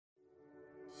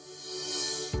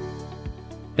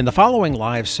In the following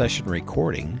live session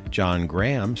recording, John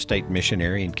Graham, State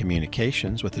Missionary in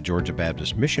Communications with the Georgia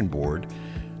Baptist Mission Board,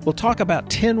 will talk about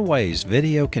 10 ways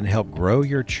video can help grow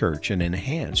your church and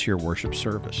enhance your worship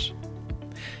service.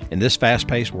 In this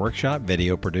fast-paced workshop,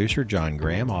 video producer John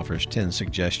Graham offers 10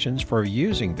 suggestions for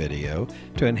using video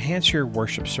to enhance your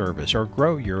worship service or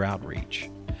grow your outreach,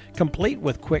 complete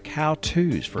with quick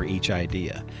how-tos for each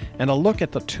idea and a look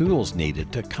at the tools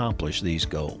needed to accomplish these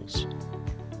goals.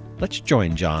 Let's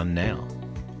join John now.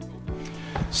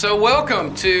 So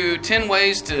welcome to 10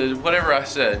 ways to, whatever I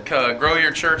said, grow your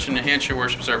church and enhance your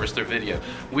worship service through video.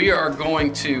 We are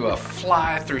going to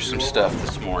fly through some stuff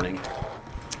this morning.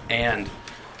 And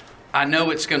I know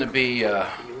it's going to be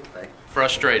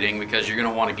frustrating because you're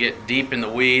going to want to get deep in the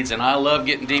weeds. And I love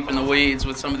getting deep in the weeds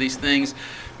with some of these things.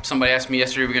 Somebody asked me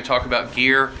yesterday, we're going to talk about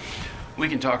gear. We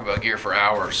can talk about gear for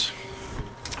hours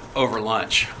over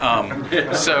lunch.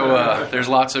 So there's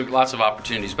lots of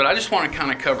opportunities. But I just want to kind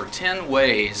of cover 10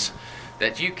 ways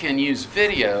that you can use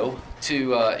video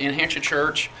to enhance your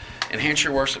church, enhance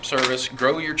your worship service,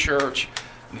 grow your church.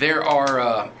 There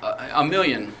are a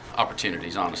million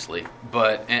opportunities, honestly.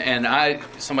 But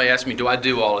somebody asked me, do I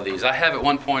do all of these? I have at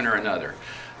one point or another.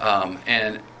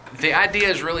 And the idea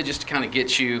is really just to kind of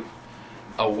get you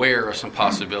aware of some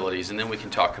possibilities, and then we can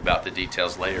talk about the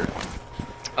details later.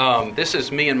 This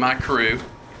is me and my crew.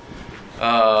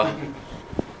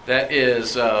 That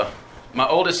is my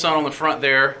oldest son on the front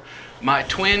there. My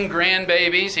twin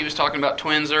grandbabies. He was talking about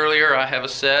twins earlier. I have a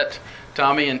set.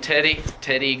 Tommy and Teddy.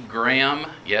 Teddy Graham.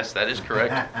 Yes, that is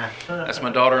correct. That's my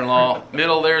daughter-in-law.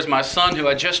 Middle there's my son, who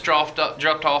I just dropped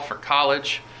off for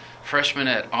college. Freshman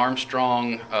at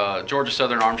Armstrong, Georgia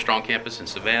Southern Armstrong campus in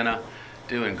Savannah.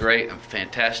 Doing great. I'm a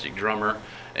fantastic drummer.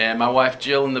 And my wife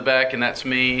Jill in the back, and that's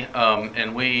me.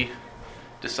 And we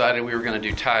decided we were going to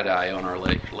do tie-dye on our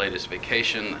latest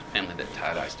vacation. The family that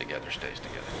tie-dyes together stays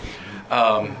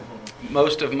together.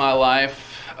 Most of my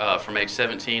life, from age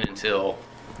 17 until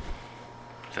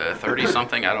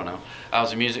 30-something, I don't know, I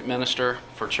was a music minister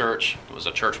for church. I was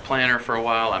a church planner for a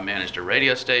while. I managed a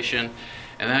radio station.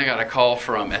 And then I got a call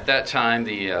from, at that time,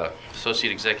 the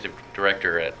associate executive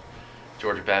director at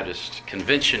Georgia Baptist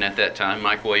Convention at that time,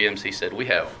 Mike Williams. He said, we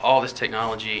have all this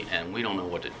technology and we don't know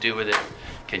what to do with it.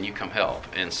 Can you come help?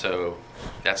 And so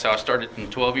that's how I started.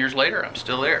 And 12 years later, I'm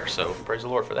still there. So praise the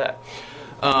Lord for that.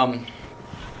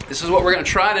 This is what we're going to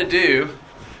try to do.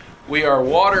 We are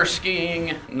water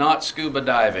skiing, not scuba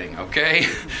diving, okay?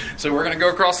 So we're going to go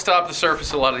across the top of the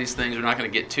surface, a lot of these things. We're not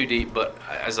going to get too deep, but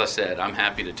as I said, I'm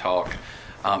happy to talk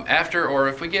after, or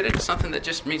if we get into something that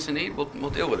just meets a need, we'll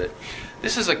deal with it.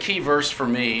 This is a key verse for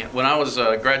me. When I was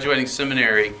graduating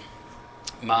seminary,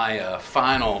 my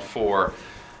final for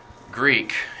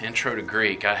Greek, Intro to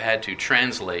Greek, I had to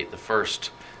translate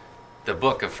the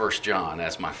book of 1 John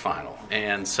as my final.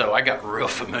 And so I got real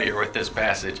familiar with this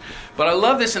passage. But I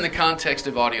love this in the context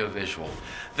of audiovisual.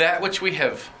 That which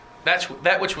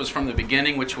was from the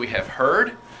beginning, which we have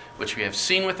heard, which we have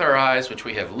seen with our eyes, which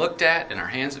we have looked at and our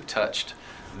hands have touched,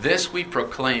 this we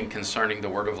proclaim concerning the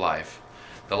word of life.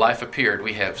 The life appeared,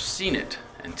 we have seen it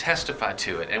and testified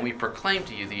to it, and we proclaim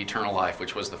to you the eternal life,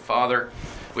 which was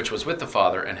with the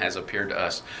Father and has appeared to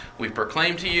us. We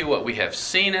proclaim to you what we have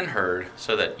seen and heard,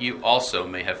 so that you also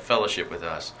may have fellowship with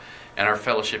us. And our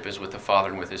fellowship is with the Father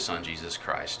and with His Son, Jesus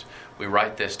Christ. We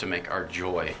write this to make our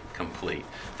joy complete.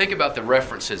 Think about the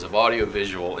references of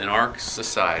audiovisual in our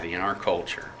society, in our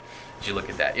culture. Did you look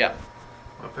at that? Yeah.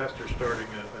 My pastor's starting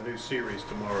a new series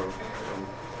tomorrow on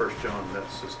 1 John.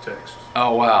 That's his text.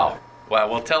 Oh, wow. Wow,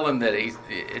 well, tell him that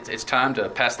it's time to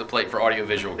pass the plate for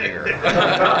audiovisual gear.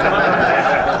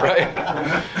 Right?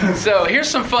 So here's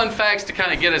some fun facts to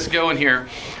kind of get us going here.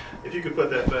 If you could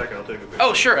put that back, I'll take a picture.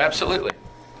 Oh, sure, absolutely.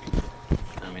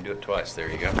 Let me do it twice. There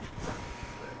you go.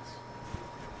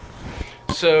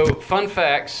 Thanks. So, fun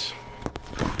facts.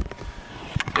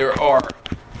 There are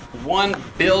 1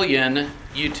 billion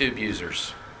YouTube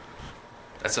users.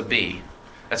 That's a B.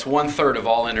 That's 1/3 of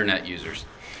all internet users.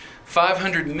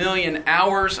 500 million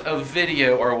hours of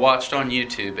video are watched on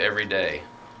YouTube every day.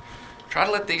 Try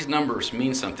to let these numbers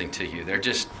mean something to you.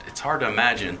 It's hard to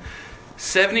imagine.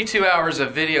 72 hours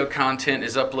of video content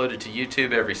is uploaded to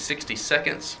YouTube every 60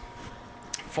 seconds.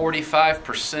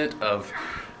 45% of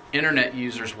internet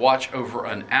users watch over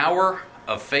an hour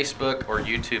of Facebook or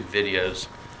YouTube videos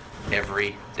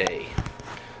every day.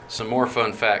 Some more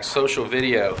fun facts. Social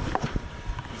video.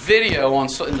 Video in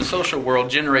the social world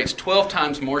generates 12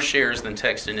 times more shares than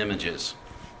text and images.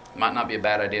 Might not be a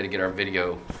bad idea to get our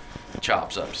video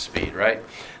chops up to speed, right?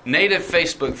 Native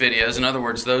Facebook videos, in other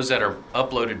words, those that are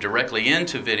uploaded directly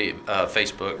into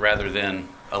Facebook rather than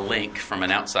a link from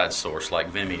an outside source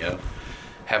like Vimeo,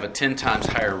 have a 10 times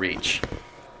higher reach.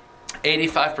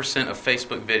 85% of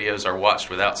Facebook videos are watched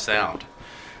without sound.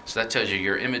 So that tells you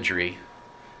your imagery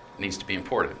needs to be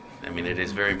important. I mean, it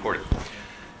is very important.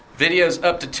 Videos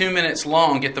up to 2 minutes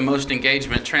long get the most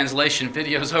engagement. Translation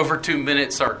videos over 2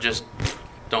 minutes are just,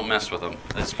 don't mess with them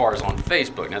as far as on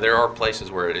Facebook. Now, there are places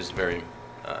where it is very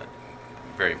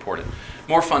important.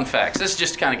 More fun facts. This is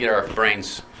just to kind of get our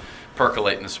brains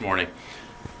percolating this morning.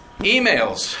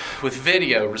 Emails with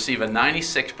video receive a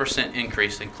 96%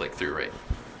 increase in click-through rate.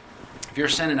 If you're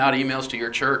sending out emails to your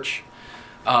church,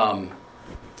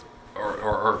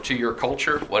 or to your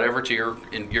culture, whatever,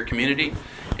 in your community,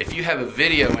 if you have a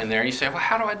video in there, you say, well,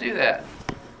 how do I do that?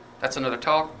 That's another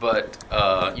talk, but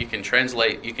you can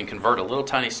convert a little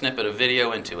tiny snippet of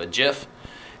video into a GIF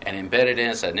and embed it in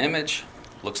as an image.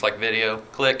 Looks like video.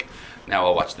 Click. Now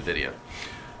I'll watch the video.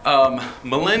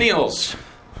 Millennials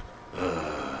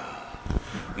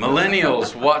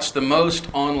watch the most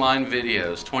online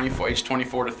videos, age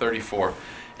 24 to 34.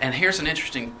 And here's an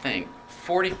interesting thing.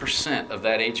 40% of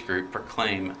that age group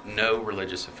proclaim no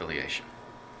religious affiliation.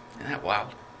 Isn't that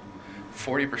wild?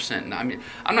 40%. Now, I mean,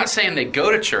 I'm not saying they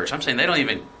go to church. I'm saying they don't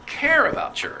even care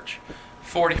about church.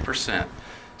 40%.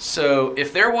 So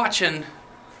if they're watching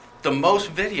the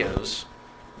most videos,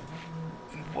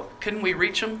 couldn't we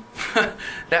reach them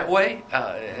that way?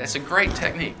 It's a great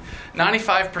technique.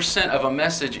 95% of a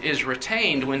message is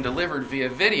retained when delivered via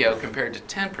video compared to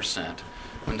 10%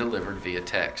 when delivered via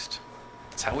text.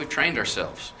 That's how we've trained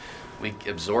ourselves. We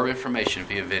absorb information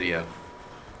via video.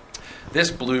 This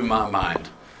blew my mind.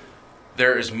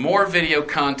 There is more video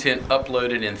content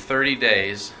uploaded in 30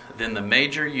 days than the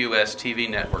major U.S. TV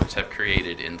networks have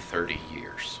created in 30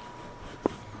 years.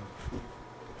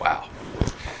 Wow.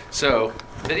 So,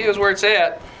 video is where it's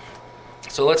at.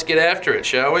 So let's get after it,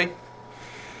 shall we?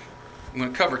 I'm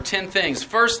going to cover 10 things.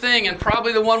 First thing, and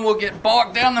probably the one we'll get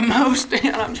bogged down the most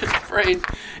in, I'm just afraid,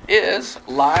 is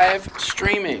live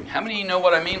streaming. How many of you know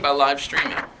what I mean by live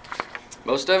streaming?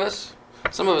 Most of us?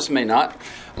 Some of us may not.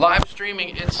 Live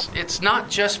streaming, it's not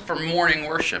just for morning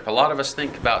worship. A lot of us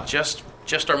think about just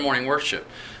our morning worship.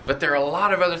 But there are a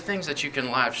lot of other things that you can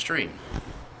live stream.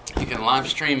 You can live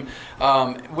stream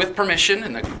with permission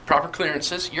and the proper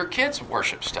clearances your kids'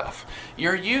 worship stuff,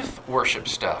 your youth worship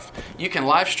stuff. You can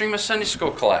live stream a Sunday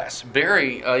school class.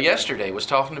 Barry yesterday was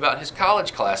talking about his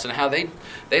college class and how they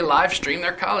live stream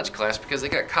their college class because they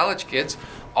got college kids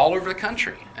all over the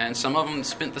country, and some of them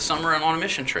spent the summer on a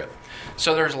mission trip.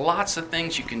 So there's lots of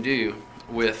things you can do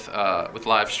with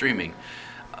live streaming,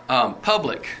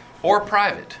 public or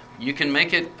private. You can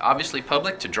make it obviously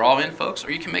public to draw in folks, or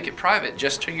you can make it private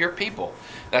just to your people.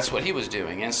 That's what he was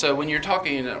doing. And so when you're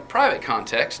talking in a private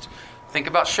context, think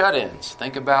about shut-ins.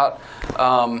 Think about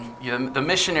the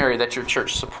missionary that your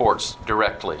church supports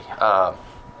directly.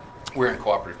 We're in a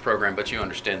cooperative program, but you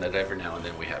understand that every now and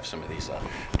then we have some of these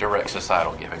direct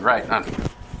societal giving, right?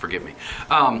 Forgive me.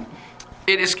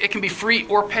 It can be free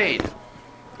or paid.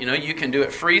 You know, you can do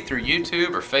it free through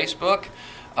YouTube or Facebook.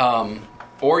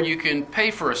 Or you can pay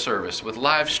for a service with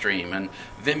live stream, and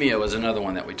Vimeo is another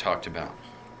one that we talked about.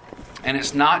 And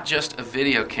it's not just a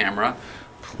video camera.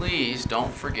 Please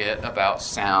don't forget about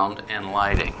sound and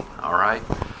lighting, all right?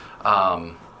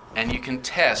 And you can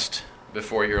test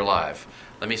before you're live.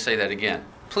 Let me say that again.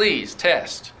 Please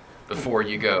test before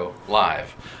you go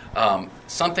live.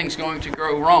 Something's going to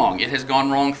go wrong. It has gone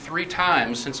wrong 3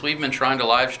 times since we've been trying to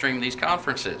live stream these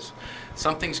conferences.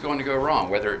 Something's going to go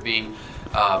wrong, whether it be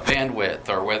bandwidth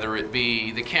or whether it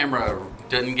be the camera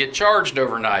doesn't get charged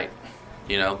overnight.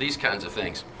 You know, these kinds of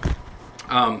things.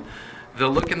 The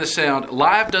look and the sound.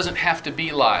 Live doesn't have to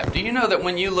be live. Do you know that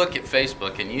when you look at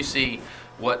Facebook and you see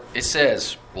what it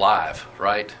says live,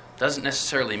 right? Doesn't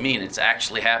necessarily mean it's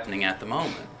actually happening at the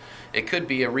moment. It could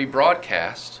be a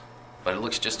rebroadcast, but it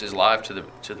looks just as live to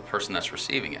the person that's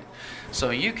receiving it. So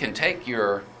you can take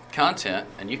your content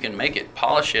and you can make it,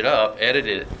 polish it up, edit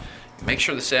it, make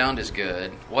sure the sound is good,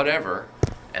 whatever,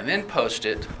 and then post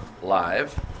it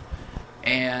live,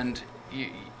 and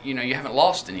you know you haven't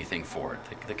lost anything for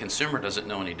it. The consumer doesn't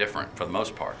know any different for the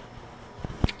most part.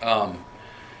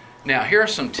 Now, here are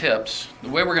some tips. The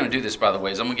way we're going to do this, by the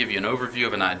way, is I'm going to give you an overview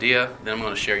of an idea, then I'm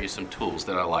going to share you some tools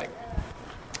that I like.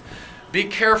 Be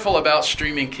careful about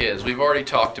streaming kids. We've already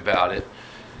talked about it,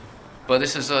 but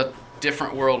this is a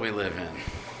different world we live in.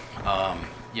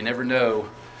 You never know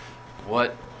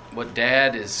what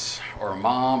dad is, or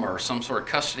mom, or some sort of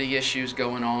custody issues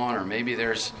going on, or maybe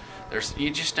there's You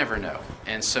just never know.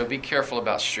 And so be careful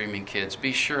about streaming kids.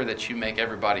 Be sure that you make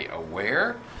everybody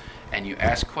aware and you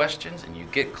ask questions and you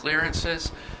get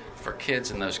clearances for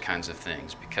kids and those kinds of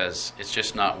things, because it's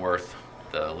just not worth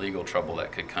the legal trouble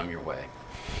that could come your way.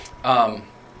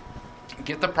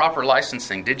 Get the proper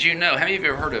licensing. Did you know, how many of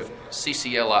you have heard of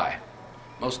CCLI?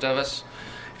 Most of us.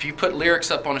 If you put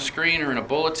lyrics up on a screen or in a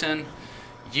bulletin,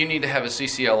 you need to have a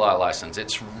CCLI license.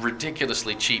 It's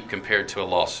ridiculously cheap compared to a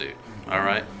lawsuit, all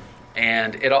right?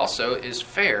 And it also is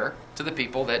fair to the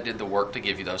people that did the work to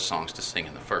give you those songs to sing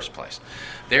in the first place.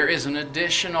 There is an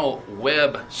additional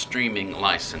web streaming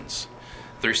license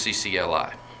through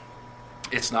CCLI.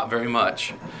 It's not very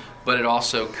much, but it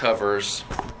also covers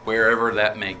wherever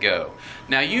that may go.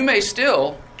 Now, you may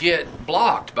still get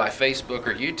blocked by Facebook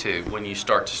or YouTube when you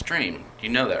start to stream. You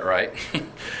know that, right?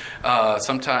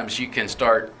 Sometimes you can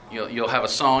start, you'll have a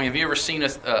song. Have you ever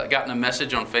gotten a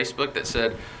message on Facebook that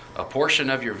said a portion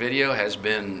of your video has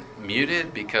been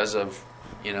muted because of,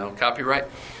 copyright?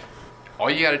 All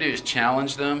you got to do is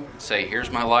challenge them, say, here's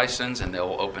my license, and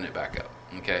they'll open it back up,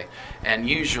 okay? And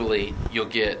usually you'll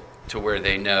get to where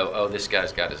they know, oh, this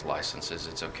guy's got his licenses,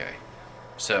 it's okay.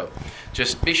 So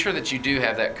just be sure that you do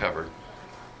have that covered.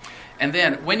 And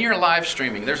then when you're live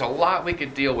streaming, there's a lot we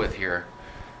could deal with here,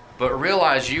 but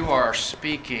realize you are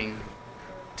speaking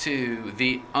to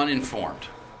the uninformed.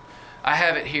 I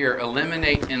have it here,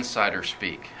 eliminate insider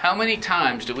speak. How many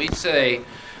times do we say,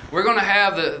 we're going to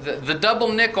have the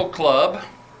Double Nickel Club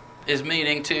is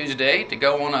meeting Tuesday to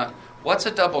go on what's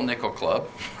a Double Nickel Club?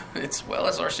 It's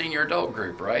our senior adult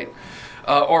group, right?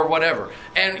 Or whatever.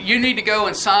 And you need to go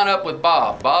and sign up with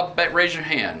Bob. Bob, raise your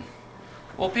hand.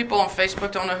 Well, people on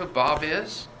Facebook don't know who Bob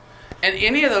is. And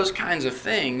any of those kinds of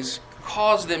things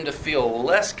cause them to feel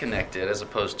less connected as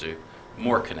opposed to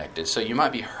more connected. So you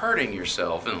might be hurting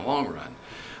yourself in the long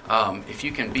run. If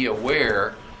you can be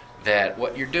aware that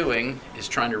what you're doing is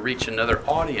trying to reach another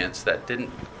audience that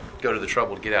didn't go to the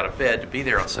trouble to get out of bed to be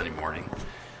there on Sunday morning,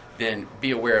 then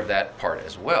be aware of that part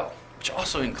as well, which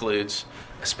also includes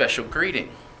a special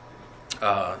greeting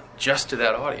just to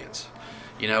that audience.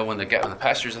 When the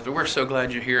pastor's up there, we're so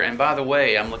glad you're here. And by the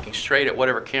way, I'm looking straight at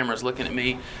whatever camera's looking at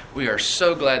me. We are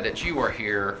so glad that you are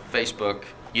here, Facebook,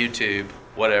 YouTube,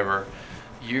 whatever.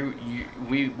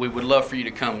 We would love for you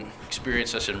to come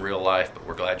experience us in real life, but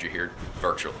we're glad you're here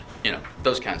virtually.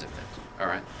 Those kinds of things. All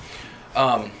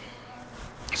right.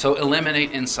 So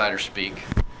eliminate insider speak.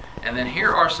 And then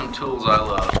here are some tools I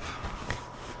love.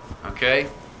 Okay?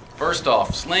 First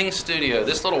off, Sling Studio.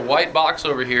 This little white box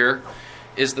over here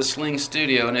is the Sling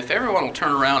Studio. And if everyone will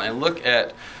turn around and look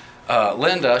at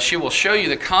Linda, she will show you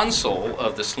the console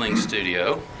of the Sling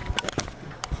Studio.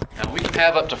 Now, we can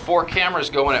have up to 4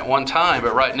 cameras going at one time,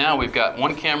 but right now we've got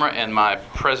 1 camera and my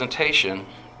presentation.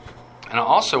 And I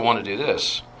also want to do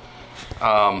this.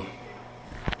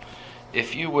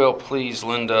 If you will, please,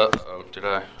 Linda.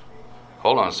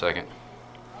 Hold on a second.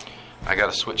 I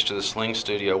got to switch to the Sling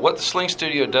Studio. What the Sling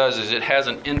Studio does is it has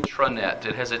an intranet.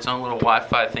 It has its own little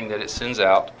Wi-Fi thing that it sends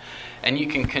out. And you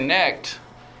can connect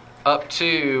up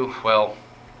to,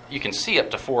 you can see up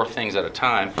to 4 things at a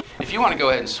time. If you want to go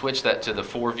ahead and switch that to the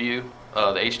 4 view, the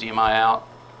HDMI out,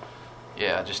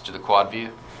 just to the quad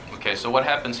view. Okay, so what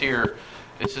happens here,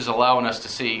 this is allowing us to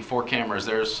see 4 cameras.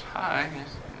 There's, hi,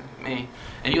 me.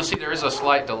 And you'll see there is a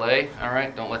slight delay, all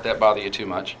right? Don't let that bother you too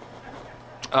much.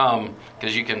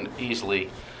 Because you can easily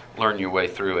learn your way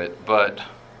through it. But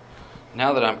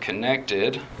now that I'm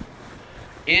connected,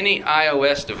 any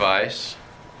iOS device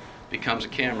becomes a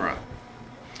camera.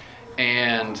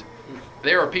 And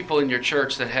there are people in your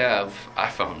church that have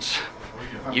iPhones.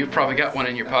 You've probably got one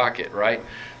in your pocket, right?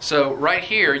 So right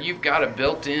here, you've got a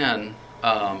built-in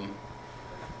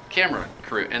camera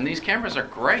crew. And these cameras are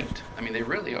great. I mean, they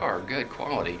really are good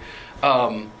quality.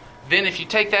 Then if you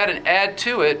take that and add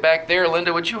to it, back there,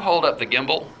 Linda, would you hold up the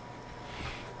gimbal?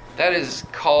 That is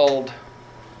called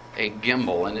a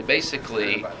gimbal, and it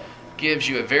basically gives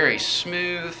you a very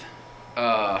smooth,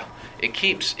 it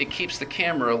keeps the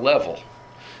camera level.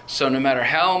 So no matter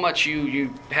how much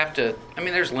you have to,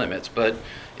 there's limits, but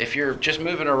if you're just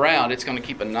moving around, it's going to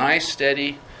keep a nice,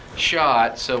 steady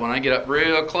shot. So when I get up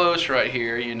real close right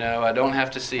here, I don't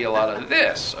have to see a lot of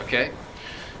this, okay?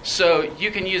 So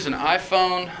you can use an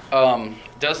iPhone.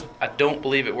 I don't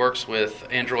believe it works with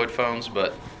Android phones,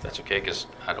 but that's okay because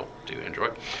I don't do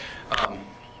Android.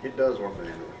 It does work with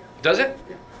Android. Does it?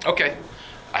 Yeah. Okay.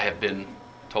 I have been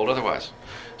told otherwise.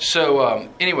 So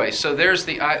anyway, so there's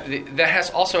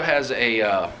that also has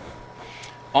a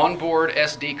onboard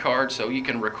SD card, so you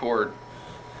can record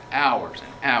hours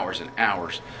and hours and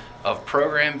hours of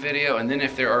program video. And then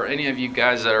if there are any of you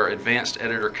guys that are advanced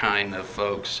editor kind of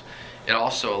folks, it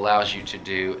also allows you to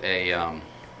do a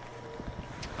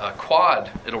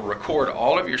quad. It'll record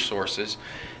all of your sources,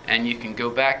 and you can go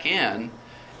back in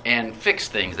and fix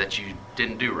things that you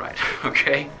didn't do right,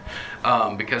 okay?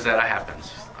 Because that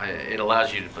happens. It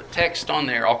allows you to put text on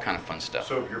there, all kind of fun stuff.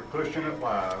 So if you're pushing it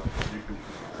live, you can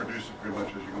produce it pretty much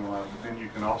as you're going live, but then you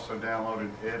can also download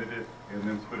it, edit it, and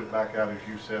then put it back out, as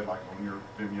you said, like on your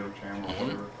Vimeo channel or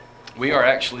whatever. We are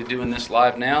actually doing this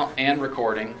live now and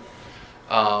recording,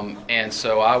 and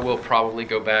so I will probably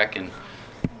go back and,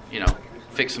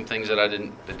 fix some things that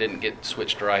didn't get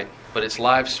switched right. But it's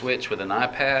live switch with an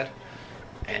iPad,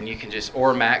 and you can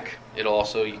or Mac. You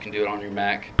can do it on your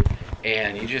Mac,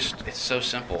 and it's so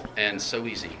simple and so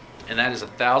easy. And that is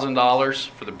 $1,000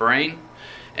 for the brain,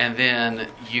 and then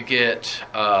you get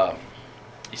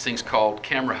these things called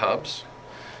camera hubs,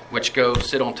 which go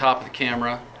sit on top of the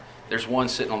camera. There's one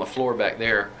sitting on the floor back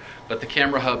there, but the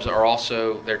camera hubs are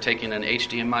also, they're taking an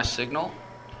HDMI signal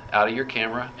out of your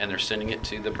camera and they're sending it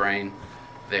to the brain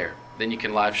there. Then you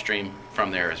can live stream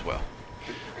from there as well.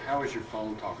 How is your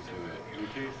phone talking to it?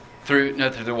 Bluetooth? Through the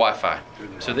Wi-Fi.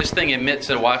 So this thing emits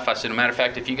a Wi-Fi signal. Matter of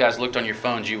fact, if you guys looked on your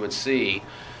phones, you would see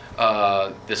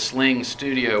the Sling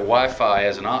Studio Wi-Fi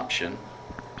as an option.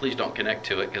 Please don't connect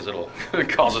to it because it'll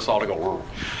cause us all to go.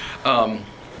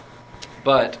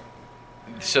 But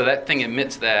so that thing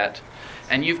emits that,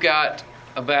 and you've got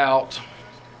about,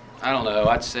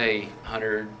 I'd say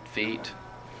 100 feet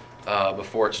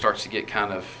before it starts to get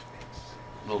kind of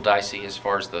a little dicey as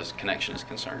far as the connection is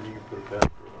concerned. You can put a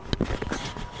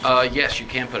password on it. Yes, you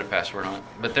can put a password on it,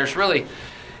 but there's really,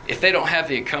 if they don't have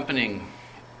the accompanying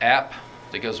app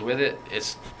that goes with it,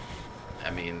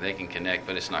 they can connect,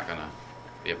 but it's not going to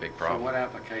be a big problem. So what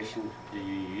application do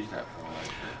you use that for?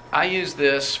 I use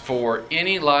this for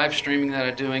any live streaming that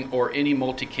I'm doing or any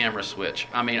multi-camera switch.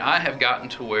 I have gotten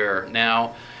to where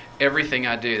now everything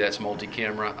I do that's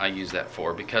multi-camera, I use that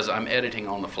for, because I'm editing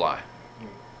on the fly.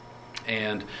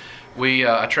 And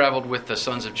I traveled with the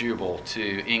Sons of Jubal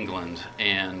to England,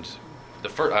 and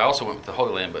I also went with the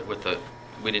Holy Land, but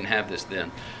we didn't have this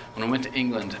then. When I went to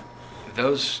England,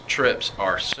 those trips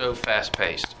are so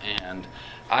fast-paced, and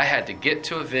I had to get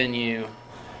to a venue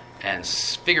and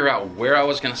figure out where I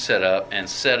was going to set up, and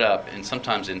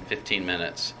sometimes in 15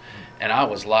 minutes. And I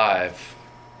was live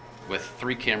with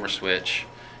 3-camera switch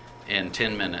in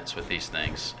 10 minutes with these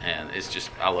things, and it's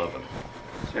just, I love them.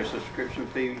 Is there a subscription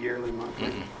fee yearly, monthly?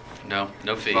 Mm-mm.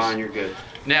 No fees. Fine, you're good.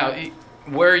 Now,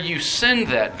 where you send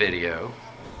that video,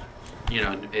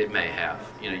 it may have.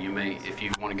 You may, if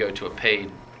you want to go to a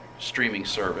paid streaming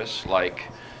service like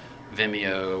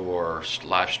Vimeo or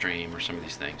Livestream or some of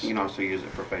these things. You can also use it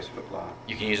for Facebook Live.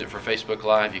 You can use it for Facebook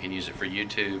Live. You can use it for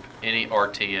YouTube. Any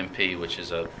RTMP, which is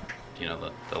the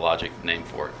logic name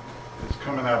for it. It's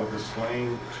coming out of the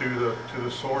Sling to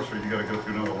the source, or you got to go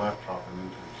through another laptop and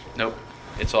into the source? Nope.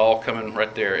 It's all coming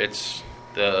right there. It's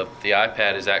the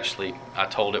iPad is actually, I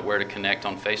told it where to connect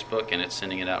on Facebook, and it's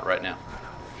sending it out right now.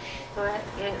 So that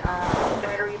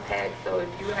battery pack, so if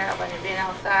you have an event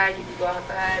outside, you can go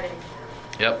outside and...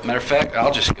 Yep. Matter of fact,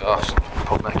 I'll just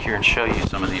pull back here and show you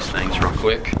some of these things real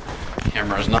quick.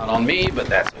 Camera's not on me, but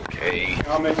that's okay.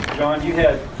 I'll mention, John, you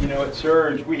had, at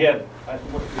Surge, we had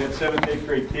 7th, 8th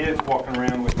grade kids walking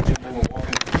around with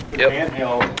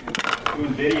handheld,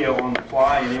 doing video on the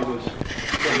fly, and it was,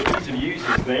 the ease of use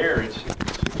is there. It's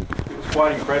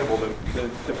quite incredible,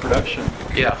 the production.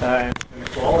 Yeah. And the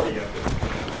quality of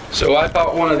it. So I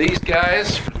bought one of these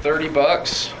guys for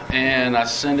 $30, and I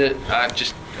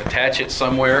just attach it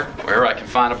somewhere, wherever I can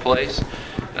find a place,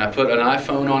 and I put an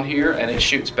iPhone on here, and it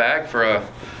shoots back for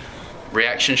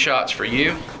reaction shots for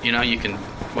you. You can,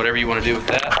 whatever you want to do with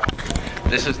that.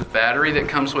 This is the battery that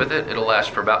comes with it. It'll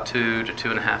last for about 2 to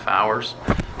 2.5 hours.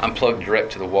 I'm plugged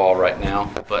direct to the wall right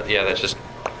now, but yeah, that just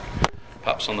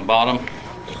pops on the bottom.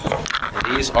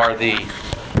 And these are the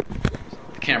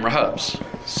camera hubs.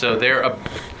 So I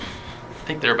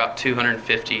think they're about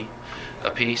 250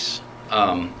 a piece.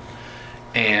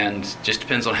 And just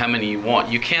depends on how many you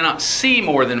want. You cannot see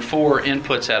more than 4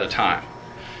 inputs at a time,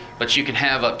 but you can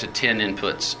have up to 10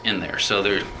 inputs in there. So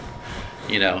there's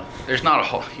not a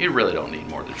whole, you really don't need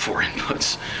more than 4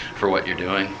 inputs for what you're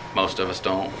doing. Most of us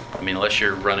don't. Unless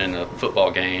you're running a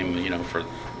football game, for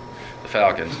the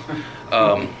Falcons.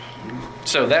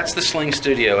 So that's the Sling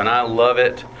Studio, and I love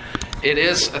it.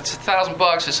 It's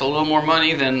 $1,000. It's a little more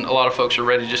money than a lot of folks are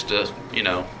ready just to,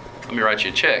 let me write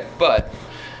you a check. But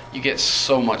you get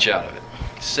so much out of it.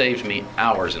 It saves me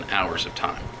hours and hours of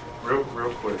time. Real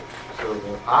quick. So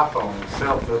the iPhone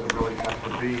itself doesn't really have to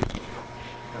be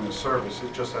in the service.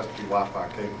 It just has to be Wi-Fi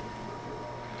capable.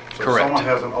 So Correct. if someone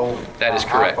has an old That is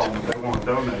correct. iPhone that they want to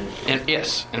donate. And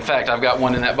yes, in fact, I've got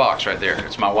one in that box right there.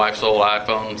 It's my wife's old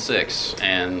iPhone 6,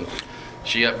 and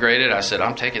she upgraded. I said,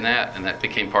 I'm taking that, and that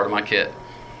became part of my kit.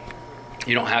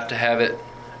 You don't have to have it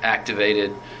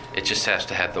activated. It just has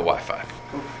to have the Wi-Fi.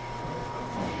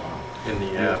 In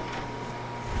the app.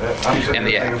 I'm sitting And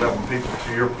the there thinking app. about when people,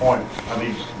 to your point, I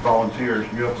need volunteers,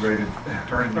 you upgraded,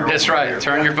 turning your. That's right.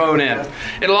 Turn your phone in.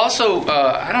 It'll also,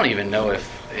 I don't even know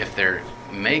if they're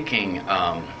making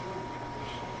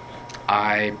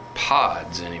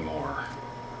iPods anymore,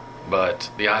 but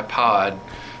the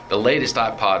latest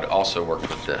iPod also works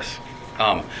with this.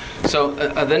 So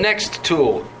the next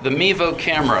tool, the Mevo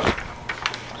camera.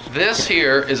 This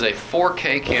here is a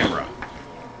 4K camera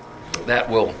that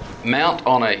will mount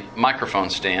on a microphone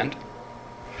stand,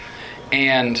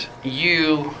 and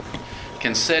you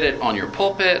can set it on your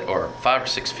pulpit or 5 or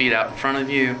 6 feet out in front of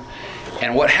you.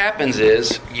 And what happens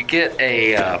is you get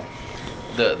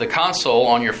the console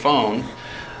on your phone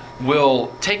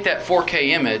will take that 4K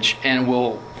image and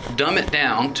will dumb it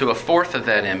down to a fourth of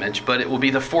that image, but it will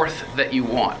be the fourth that you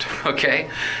want, okay?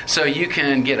 So you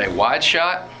can get a wide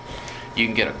shot, you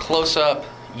can get a close-up,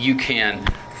 you can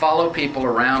follow people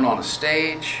around on a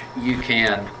stage, you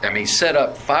can, set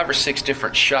up 5 or 6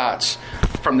 different shots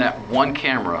from that one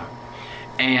camera,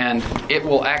 and it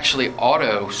will actually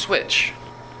auto switch.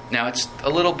 Now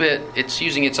it's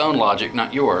using its own logic,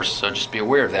 not yours, so just be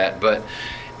aware of that, but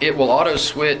it will auto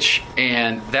switch,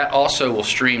 and that also will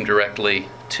stream directly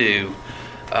to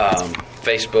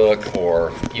Facebook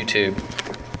or YouTube.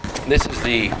 This is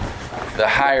the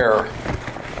higher,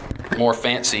 more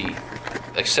fancy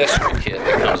accessory kit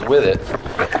that comes with it.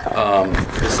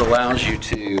 This allows you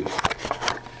to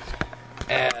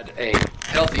add a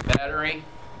healthy battery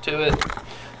to it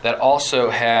that also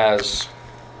has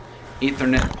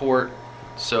Ethernet port,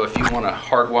 so if you want to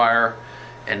hardwire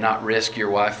and not risk your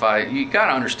Wi-Fi, you got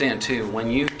to understand too,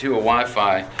 when you do a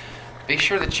Wi-Fi, be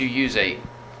sure that you use a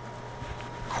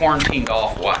quarantined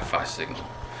off Wi-Fi signal,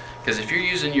 because if you're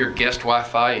using your guest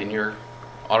Wi-Fi in your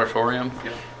auditorium,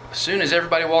 as soon as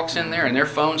everybody walks in there and their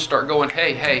phones start going,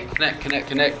 hey,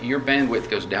 connect, your bandwidth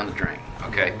goes down the drain.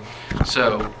 Okay,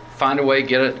 so find a way,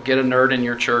 get a nerd in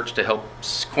your church to help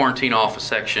quarantine off a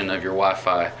section of your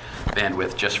Wi-Fi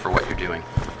bandwidth just for what you're doing.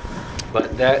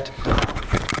 But that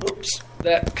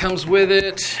comes with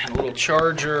it, a little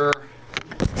charger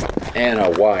and a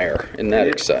wire. Isn't that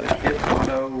exciting?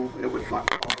 It would like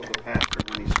follow the pastor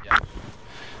when he's. Yeah.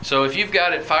 So if you've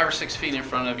got it 5 or 6 feet in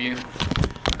front of you,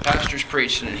 pastor's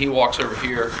preaching and he walks over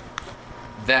here,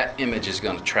 that image is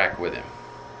going to track with him.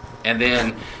 And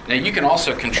then, now you can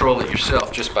also control it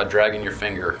yourself just by dragging your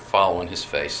finger, following his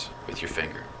face with your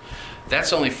finger.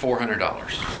 That's only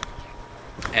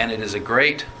 $400. And it is a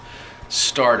great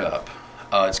startup.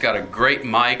 It's got a great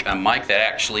mic, a mic that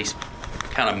actually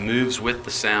kind of moves with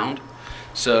the sound.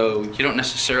 So you don't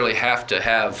necessarily have to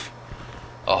have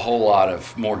a whole lot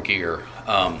of more gear.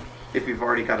 If you've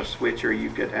already got a switcher, you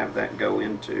could have that go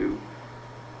into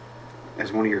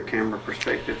as one of your camera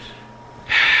perspectives.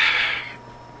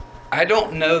 I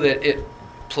don't know that it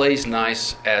plays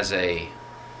nice as a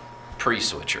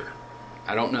pre-switcher.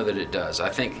 I don't know that it does. I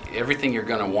think everything you're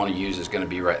going to want to use is going to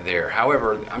be right there.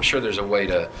 However, I'm sure there's a way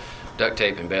to duct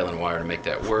tape and baling wire to make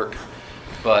that work.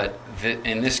 But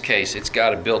in this case, it's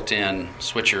got a built-in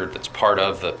switcher that's part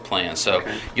of the plan. So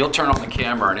you'll turn on the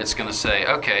camera and it's going to say,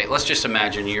 okay, let's just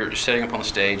imagine you're setting up on the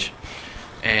stage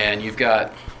and you've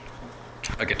got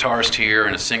a guitarist here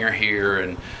and a singer here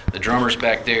and the drummer's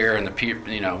back there and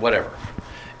the whatever.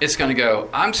 It's going to go,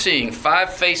 I'm seeing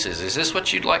 5 faces. Is this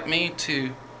what you'd like me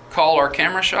to call our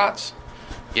camera shots?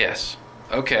 Yes.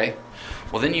 Okay.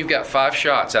 Well, then you've got 5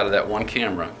 shots out of that one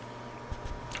camera,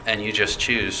 and you just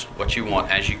choose what you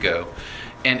want as you go.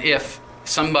 And if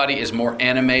somebody is more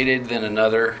animated than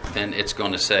another, then it's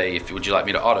going to say, would you like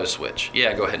me to auto switch?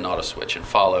 Yeah, go ahead and auto switch and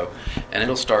follow, and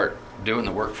it'll start doing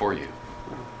the work for you.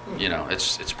 You know,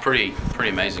 it's pretty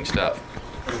amazing stuff.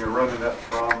 And you're running that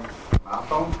from an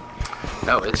iPhone?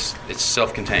 No, it's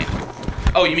self-contained.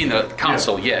 Oh, you mean the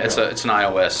console? Yeah, it's an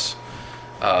iOS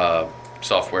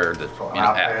software that So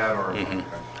app. iPad or okay.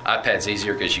 iPad's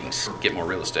easier because you can get more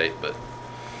real estate, but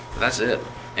that's it.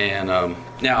 And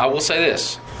now I will say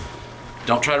this: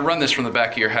 don't try to run this from the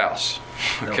back of your house,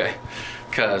 okay?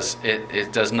 Because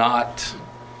it does not.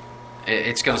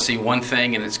 It's going to see one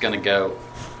thing and it's going to go,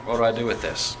 what do I do with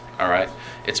this? All right,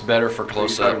 it's better for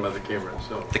close up. You're talking about the camera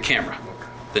itself. The camera.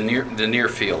 The near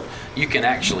field. You can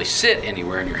actually sit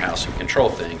anywhere in your house and control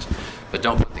things, but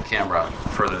don't put the camera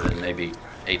further than maybe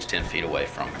 8 to 10 feet away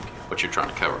from what you're trying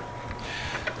to cover.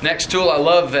 Next tool I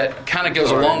love that kind of goes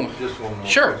along. Just one more.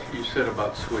 Sure. You said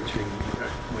about switching,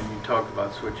 when you talk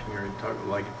about switching, you're talking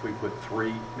like if we put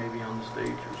 3 maybe on the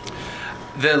stage or something?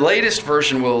 The latest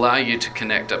version will allow you to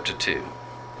connect up to 2.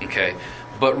 Okay?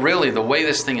 But really, the way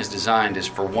this thing is designed is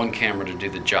for one camera to do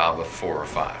the job of 4 or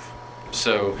 5.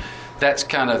 So that's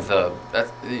kind of the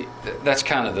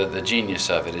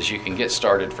genius of it, is you can get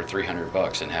started for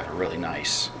 $300 and have a really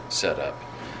nice setup.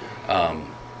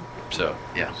 So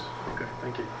yeah. Okay,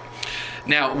 thank you.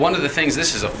 Now, one of the things,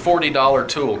 this is a $40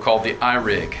 tool called the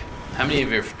iRig. How many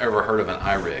of you have ever heard of an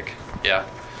iRig? Yeah.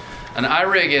 An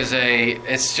iRig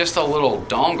it's just a little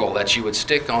dongle that you would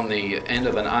stick on the end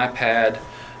of an iPad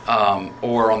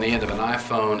or on the end of an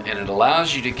iPhone, and it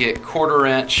allows you to get 1/4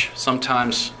 inch,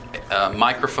 sometimes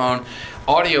microphone,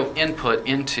 audio input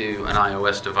into an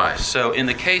iOS device. So in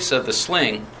the case of the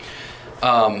Sling,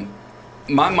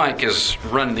 my mic is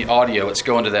running the audio, it's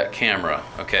going to that camera,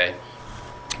 okay?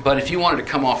 But if you wanted to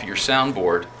come off of your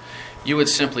soundboard, you would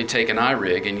simply take an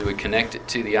iRig and you would connect it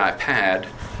to the iPad,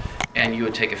 and you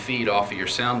would take a feed off of your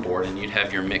soundboard and you'd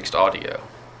have your mixed audio.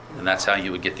 And that's how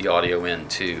you would get the audio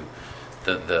into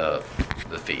the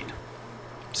feed.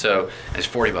 So it's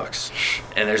 $40.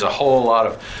 And there's a whole lot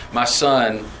of... My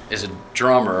son is a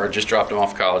drummer. I just dropped him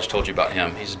off college, told you about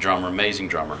him. He's a drummer, amazing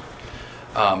drummer.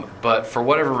 But for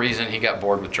whatever reason, he got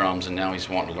bored with drums, and now he's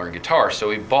wanting to learn guitar.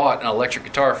 So he bought an electric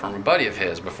guitar from a buddy of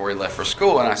his before he left for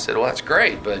school. And I said, well, that's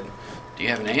great, but do you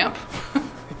have an amp?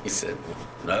 He said,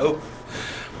 no.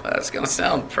 Well, that's going to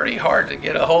sound pretty hard to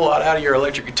get a whole lot out of your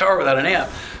electric guitar without an amp.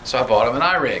 So I bought him an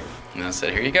iRig. And I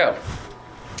said, here you go.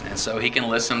 And so he can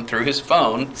listen through his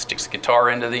phone, sticks the guitar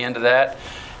into the end of that,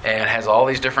 and has all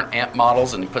these different amp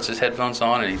models, and he puts his headphones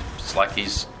on, and it's like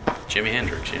he's Jimi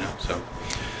Hendrix, you know. So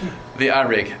the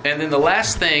iRig. And then the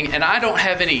last thing, and I don't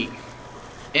have any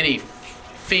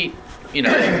feet, you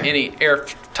know, any air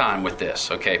time with this,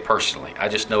 okay, personally. I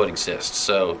just know it exists.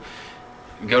 So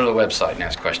go to the website and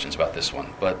ask questions about this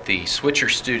one. But the Switcher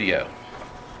Studio.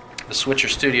 The Switcher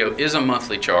Studio is a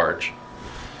monthly charge,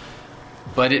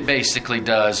 but it basically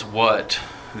does what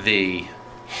the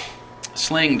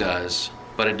Sling does,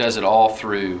 but it does it all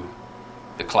through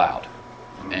the cloud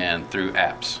and through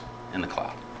apps in the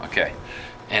cloud. Okay.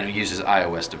 And it uses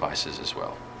iOS devices as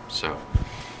well. So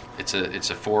it's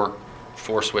a four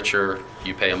switcher.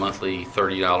 You pay a monthly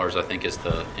 $30, I think, is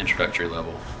the introductory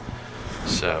level.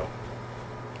 So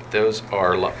those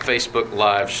are Facebook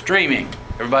Live streaming.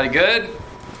 Everybody good?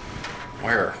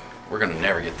 We're going to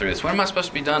never get through this. When am I supposed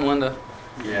to be done, Linda?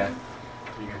 Yeah.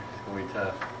 It's going to be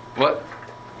tough. What?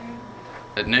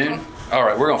 At noon? All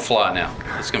right, we're going to fly now.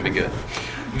 It's going to be good.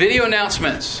 Video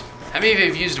announcements. How many of you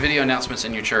have used video announcements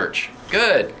in your church?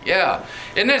 Good, yeah.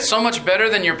 Isn't it so much better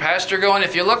than your pastor going,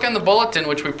 if you look in the bulletin,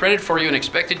 which we printed for you and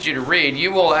expected you to read,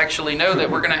 you will actually know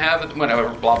that we're going to have, whatever,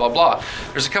 blah, blah, blah.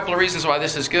 There's a couple of reasons why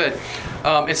this is good.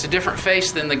 It's a different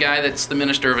face than the guy that's the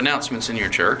minister of announcements in your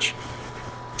church.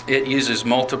 It uses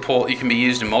multiple, it can be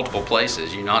used in multiple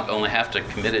places. You not only have to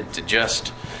commit it to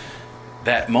just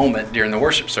that moment during the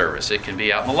worship service. It can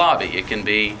be out in the lobby. It can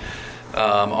be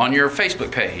on your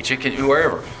Facebook page. It can be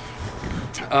wherever.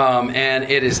 And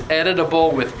it is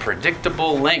editable with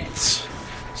predictable lengths.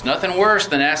 It's nothing worse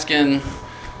than asking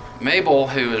Mabel,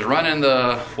 who is running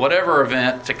the whatever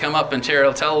event, to come up and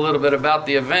tell a little bit about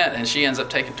the event, and she ends up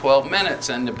taking 12 minutes,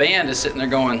 and the band is sitting there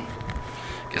going,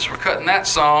 guess we're cutting that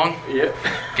song. Yep.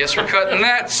 Guess we're cutting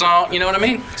that song. You know what I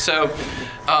mean? So,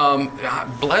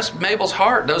 bless Mabel's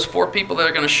heart. Those 4 people that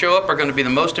are going to show up are going to be the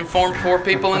most informed 4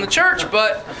 people in the church,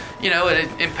 but, you know, it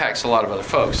impacts a lot of other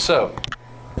folks. So,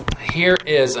 here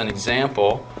is an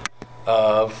example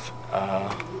of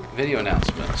video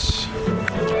announcements.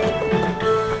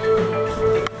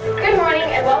 Good morning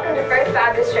and welcome to First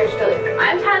Baptist Church Duluth.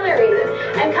 I'm Tyler Reason,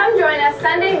 and come join us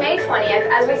Sunday, May 20th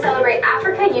as we celebrate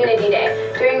Africa Unity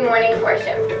Day during morning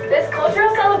worship. This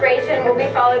cultural celebration will be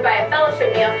followed by a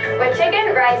fellowship meal with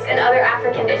chicken, rice, and other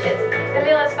African dishes. The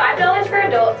meal is $5 for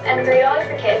adults and $3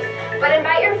 for kids, but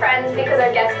invite your friends because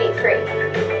our guests eat free.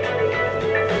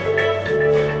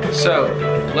 So,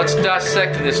 let's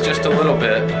dissect this just a little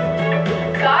bit.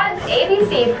 God's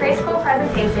ABC preschool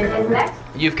presentation is next.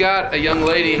 You've got a young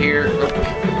lady here.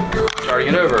 Sorry,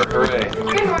 get over. Hooray.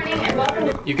 Good morning and welcome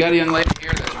to... You've got a young lady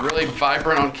here that's really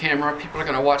vibrant on camera. People are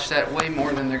going to watch that way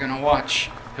more than they're going to watch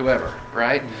whoever,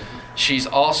 right? She's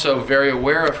also very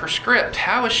aware of her script.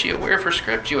 How is she aware of her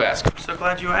script, you ask? I'm so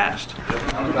glad you asked.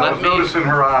 I was noticing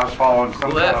her eyes following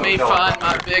something. Let me find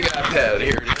my big iPad.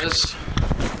 Here it is.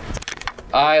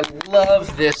 I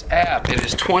love this app. It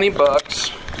is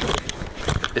 $20.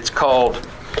 It's called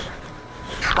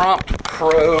Prompt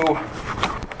Pro.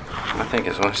 I think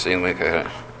it's, let's see,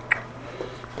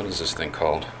 what is this thing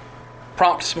called?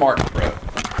 Prompt Smart Pro.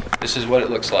 This is what it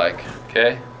looks like,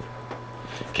 okay?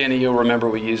 Kenny, you'll remember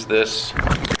we used this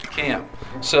camp.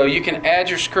 So you can add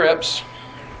your scripts.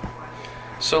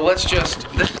 So let's just,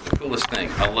 this is the coolest thing.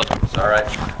 I love this, all right?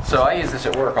 So I use this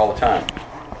at work all the time.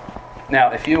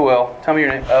 Now, if you will, tell me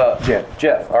your name. Jeff.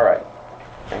 Jeff, all right.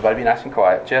 Everybody be nice and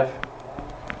quiet. Jeff?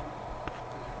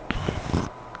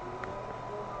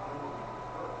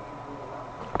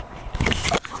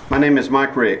 My name is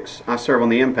Mike Ricks. I serve on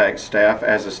the Impact staff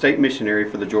as a state missionary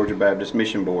for the Georgia Baptist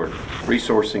Mission Board,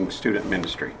 resourcing student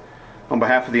ministry. On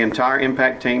behalf of the entire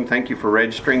Impact team, thank you for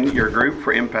registering your group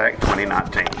for Impact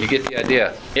 2019. You get the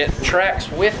idea. It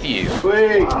tracks with you.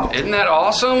 Sweet. Wow. Isn't that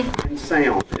awesome? And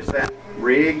sound. Is that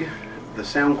rig the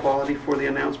sound quality for the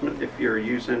announcement if you're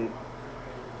using...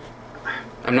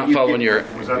 I'm not following your...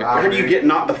 How do you get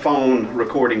not the phone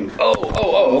recording?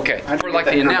 Oh, okay. For like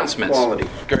the announcements.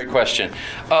 Great question.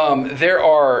 There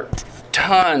are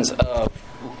tons of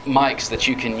mics that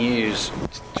you can use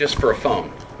just for a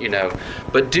phone, you know,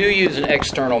 but do use an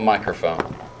external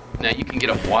microphone. Now you can get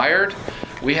them wired.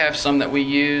 We have some that we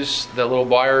use, the little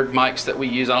wired mics that we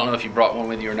use. I don't know if you brought one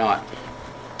with you or not,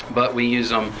 but we use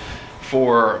them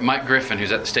for Mike Griffin,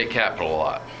 who's at the state capitol a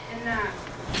lot. And that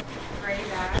gray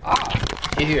bag.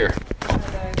 Here.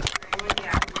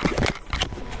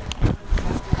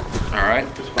 All right.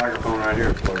 This microphone right here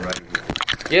is right here.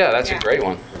 Yeah, that's a great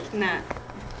one. No.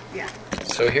 Yeah.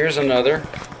 So here's another.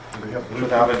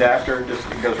 Without adapter, just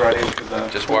it goes right into the...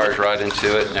 Just wires right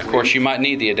into it. And of course, you might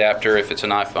need the adapter if it's an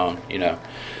iPhone, you know.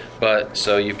 But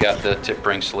so you've got the tip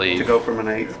ring sleeve. To go from an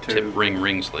 8 to... Tip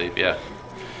ring sleeve, yeah.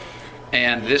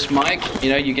 And this mic, you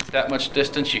know, you get that much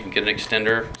distance, you can get an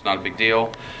extender. It's not a big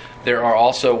deal. There are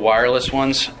also wireless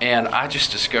ones, and I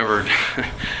just discovered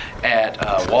at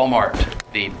Walmart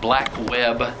the Black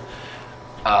Web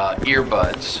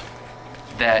earbuds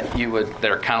that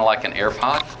are kind of like an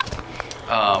AirPod.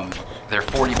 They're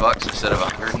 $40 instead of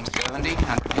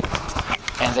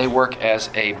 $170, and they work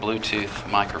as a Bluetooth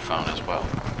microphone as well.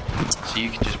 So you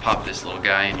can just pop this little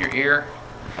guy in your ear,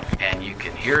 and you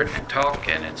can hear it and talk,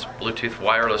 and it's Bluetooth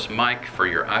wireless mic for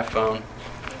your iPhone.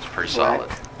 It's pretty solid.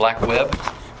 Black Web.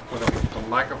 With a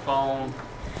microphone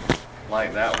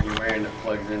like that when you're wearing it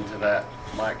plugs into that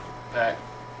mic pack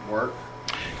work?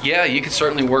 Yeah, you could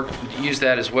certainly use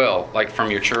that as well, like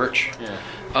from your church.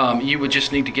 Yeah. You would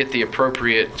just need to get the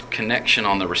appropriate connection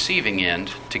on the receiving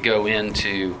end to go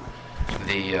into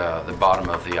the bottom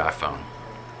of the iPhone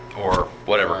or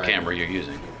whatever camera you're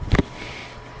using.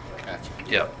 Gotcha.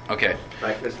 Yep. Okay.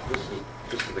 Like this is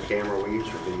the camera we use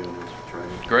for video announcement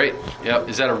training. Great. Yep.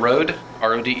 Is that a Rode?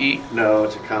 R-O-D-E? No,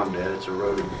 it's a ComDet. It's a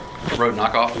Rode. Rode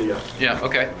knockoff? Yeah. Yeah.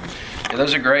 Okay. Yeah,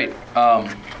 those are great.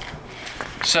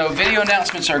 So video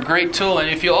announcements are a great tool, and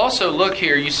if you also look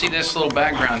here, you see this little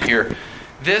background here.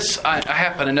 This I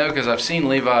happen to know because I've seen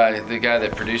Levi, the guy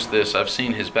that produced this. I've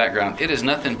seen his background. It is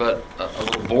nothing but a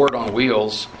little board on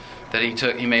wheels that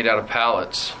he made out of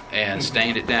pallets and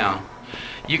stained it down.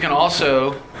 You can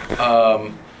also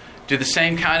do the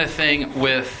same kind of thing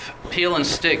with peel and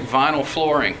stick vinyl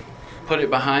flooring. Put it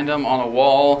behind them on a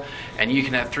wall, and you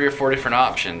can have 3 or 4 different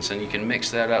options, and you can mix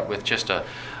that up with just a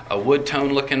wood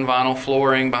tone looking vinyl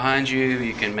flooring behind you.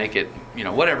 You can make it, you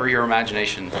know, whatever your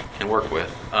imagination can work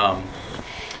with.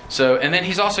 And then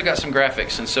he's also got some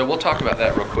graphics, and so we'll talk about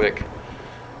that real quick.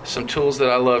 Some tools that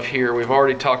I love here. We've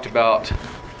already talked about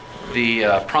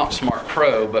the Prompt Smart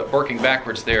Pro, but working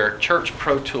backwards there,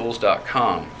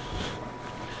 churchprotools.com.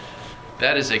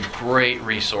 That is a great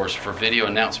resource for video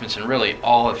announcements and really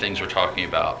all the things we're talking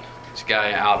about. This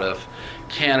guy out of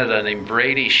Canada named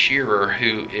Brady Shearer,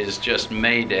 who is just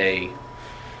made he's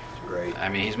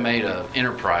made an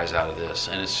enterprise out of this,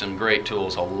 and it's some great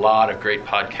tools, a lot of great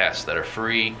podcasts that are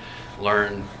free,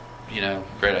 learn, you know,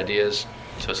 great ideas.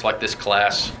 So it's like this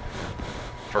class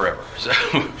forever. So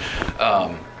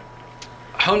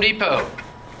Home Depot.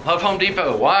 Love Home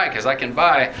Depot. Why? Because I can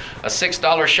buy a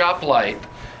 $6 shop light,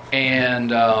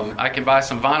 and I can buy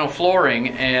some vinyl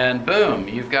flooring, and boom,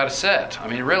 you've got a set. I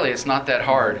mean, really, it's not that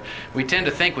hard. We tend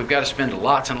to think we've got to spend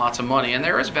lots and lots of money, and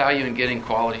there is value in getting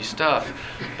quality stuff.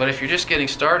 But if you're just getting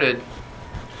started,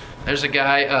 there's a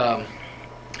guy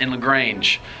in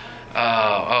LaGrange.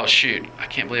 I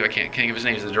can't believe I can't give his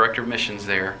name. He's the director of missions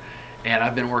there. And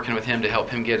I've been working with him to help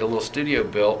him get a little studio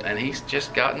built, and he's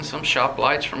just gotten some shop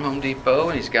lights from Home Depot,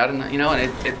 and he's gotten, and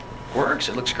it works.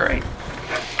 It looks great.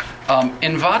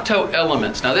 Envato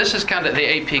Elements. Now this is kind of the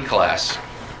AP class.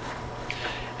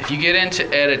 If you get into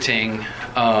editing,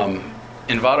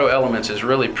 Envato Elements is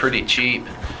really pretty cheap.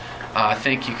 I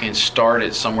think you can start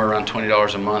at somewhere around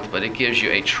 $20 a month, but it gives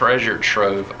you a treasure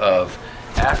trove of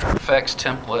After Effects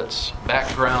templates,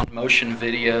 background motion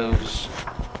videos,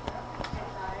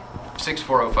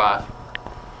 6405,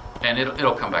 and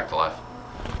it'll come back to life.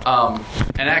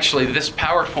 And actually, this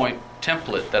PowerPoint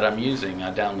template that I'm using,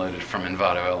 I downloaded from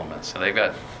Envato Elements. So they've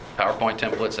got PowerPoint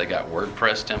templates, they got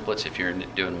WordPress templates if you're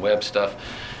doing web stuff.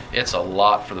 It's a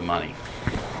lot for the money.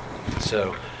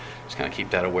 So just kind of keep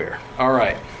that aware. All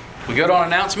right, we good on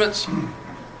announcements?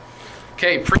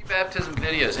 Okay, pre-baptism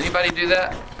videos. Anybody do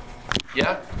that?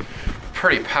 Yeah?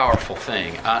 Pretty powerful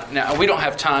thing. Now, we don't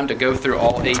have time to go through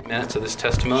all 8 minutes of this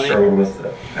testimony. Struggled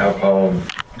with alcohol and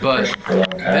depression for a long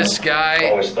time. This guy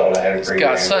Always thought I had a has great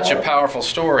got brain such a water. powerful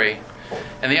story.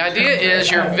 And the idea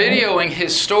is you're videoing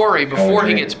his story before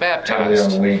he gets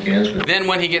baptized. Then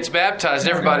when he gets baptized,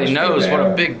 everybody knows what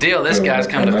a big deal this guy's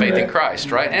come to faith in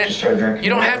Christ, right? And you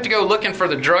don't have to go looking for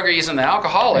the druggies and the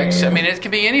alcoholics. I mean, it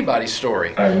can be anybody's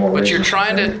story. But you're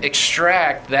trying to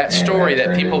extract that story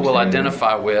that people will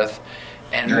identify with.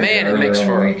 And man, it makes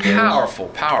for a powerful,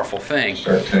 powerful thing.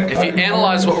 If you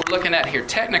analyze what we're looking at here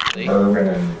technically,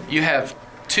 you have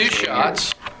 2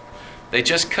 shots. They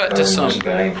just cut to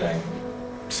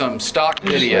some stock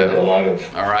video.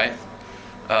 All right.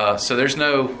 So there's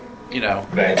no,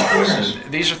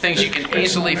 these are things you can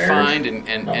easily find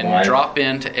and drop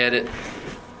in to edit.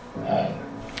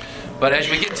 But as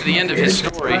we get to the end of his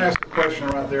story, Can I ask a question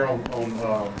right there on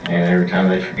And every time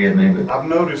they forgive me, but I've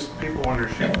noticed people when they're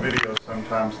shooting videos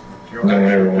sometimes. don't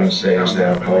ever want to say it's the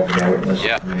alcohol, but I would listen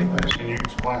Yeah. to it anyways. Can you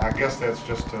explain? I guess that's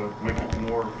just to make it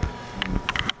more.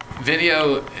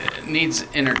 video needs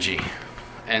energy.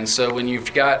 And so when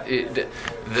you've got it,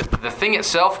 the thing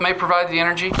itself may provide the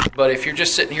energy, but if you're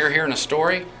just sitting here hearing a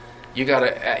story, you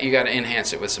gotta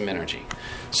enhance it with some energy.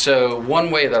 So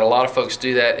one way that a lot of folks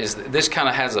do that is this kind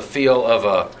of has a feel of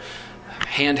a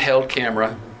handheld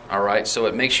camera, all right? So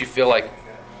it makes you feel like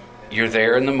you're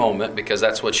there in the moment because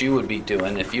that's what you would be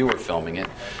doing if you were filming it.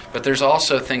 But there's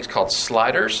also things called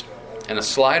sliders. And a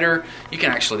slider, you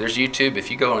can actually, there's YouTube.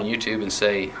 If you go on YouTube and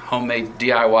say homemade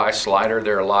DIY slider,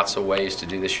 there are lots of ways to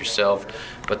do this yourself,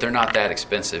 but they're not that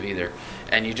expensive either.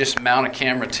 And you just mount a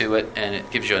camera to it, and it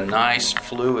gives you a nice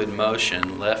fluid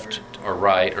motion, left or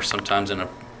right, or sometimes in a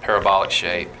parabolic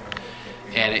shape.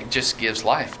 And it just gives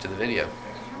life to the video.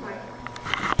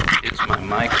 Is my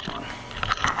mic on?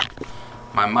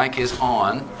 My mic is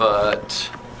on, but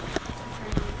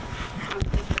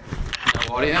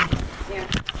no audio? Yeah.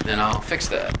 Then I'll fix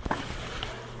that.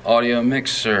 Audio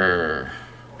mixer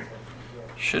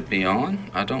should be on.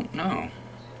 I don't know.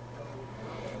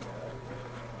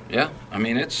 Yeah, I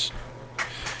mean it's.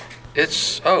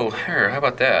 Oh, here. How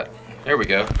about that? There we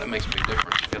go. That makes a big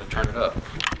difference. You got to turn it up.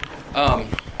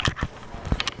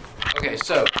 Okay,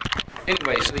 so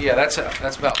anyway, so yeah, that's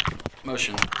about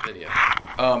motion video.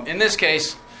 In this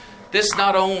case, this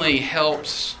not only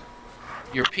helps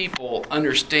your people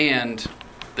understand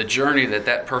the journey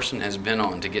that person has been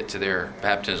on to get to their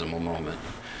baptismal moment,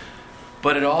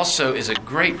 but it also is a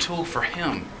great tool for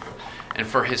him and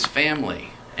for his family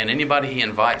and anybody he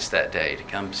invites that day to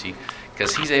come see,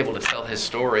 because he's able to tell his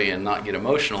story and not get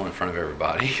emotional in front of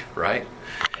everybody, right?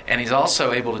 And he's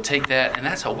also able to take that, and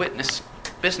that's a witness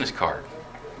business card.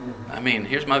 I mean,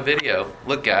 here's my video.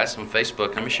 Look, guys, on Facebook,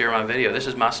 I'm going to share my video. This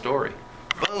is my story.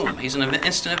 Boom, he's an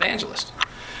instant evangelist.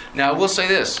 Now, I will say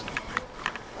this.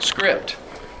 Script.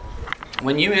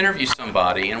 When you interview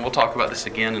somebody, and we'll talk about this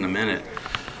again in a minute,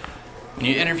 when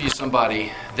you interview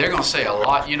somebody, they're going to say a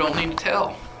lot you don't need to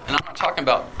tell. And I'm not talking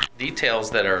about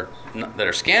details that are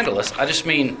scandalous. I just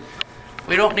mean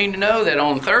we don't need to know that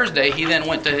on Thursday he then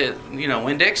went to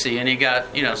Winn-Dixie and he got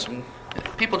some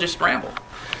people just ramble.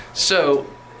 So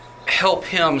help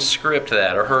him script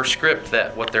that or her script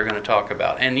that what they're going to talk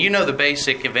about. And you know the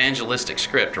basic evangelistic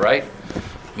script, right?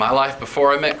 My life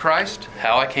before I met Christ,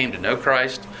 how I came to know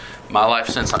Christ, my life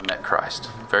since I met Christ.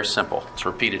 Very simple. It's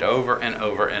repeated over and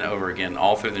over and over again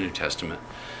all through the New Testament.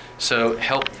 So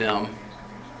help them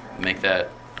make that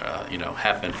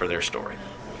happen for their story.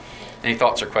 Any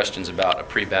thoughts or questions about a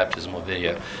pre-baptismal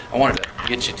video? I wanted to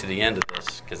get you to the end of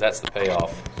this because that's the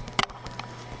payoff.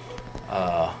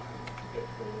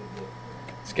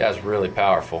 This guy's really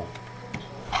powerful.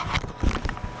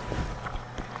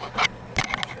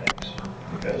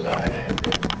 Because I have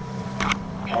been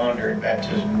pondering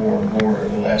baptism more and more over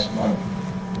the last month.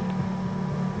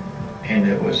 And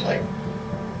it was like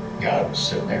God was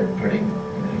sitting there putting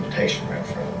an invitation right in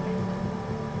front of me.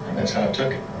 And that's how I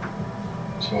took it.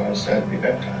 So I decided to be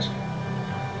baptized.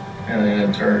 And then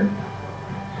in turn,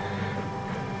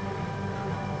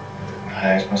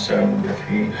 I asked my son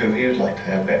who he would like to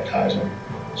have baptized him.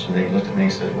 So then he looked at me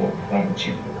and said, well, why don't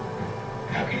you?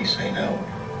 How can you say no?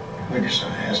 When your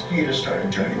son has, you just start a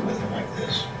journey with him like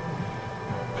this.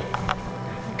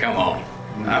 Come on.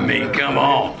 I mean, come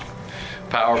on.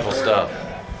 Powerful stuff.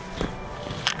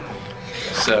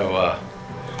 So,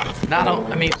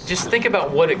 just think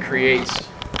about what it creates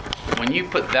when you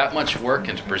put that much work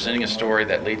into presenting a story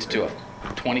that leads to a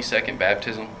 20-second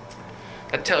baptism.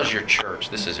 That tells your church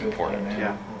this is important.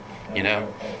 Yeah. You know,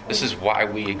 this is why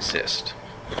we exist.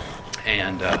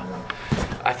 And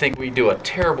I think we do a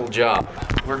terrible job.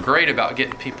 We're great about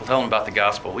getting people telling about the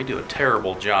gospel. We do a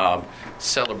terrible job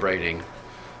celebrating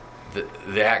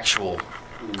the actual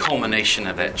culmination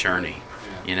of that journey.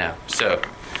 You know, so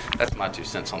that's my 2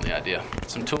 cents on the idea.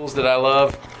 Some tools that I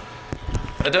love.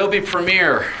 Adobe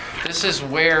Premiere. This is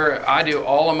where I do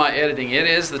all of my editing. It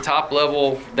is the top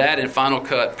level. That and Final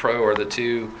Cut Pro are the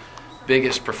 2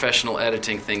 biggest professional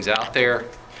editing things out there.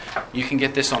 You can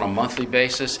get this on a monthly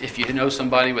basis. If you know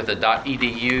somebody with a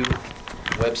 .edu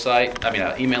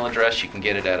website, email address, you can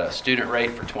get it at a student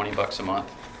rate for $20 a month.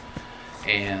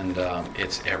 And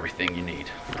it's everything you need,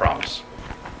 I promise.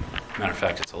 Matter of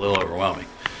fact, it's a little overwhelming.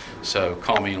 So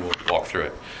call me and we'll walk through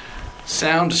it.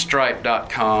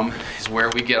 Soundstripe.com is where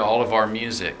we get all of our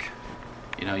music.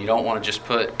 You know, you don't want to just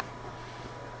put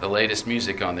the latest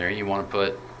music on there. You want to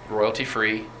put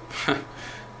royalty-free,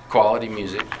 quality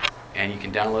music, and you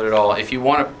can download it all. If you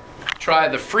want to try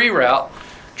the free route,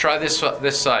 try this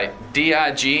site,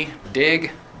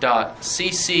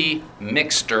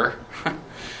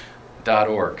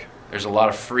 dig.ccmixter.org. There's a lot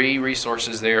of free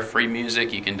resources there, free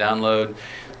music you can download,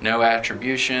 no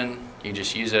attribution. You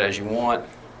just use it as you want.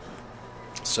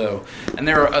 So, and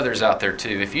there are others out there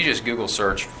too. If you just Google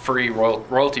search free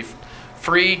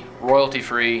royalty-free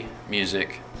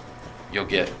music, you'll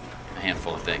get a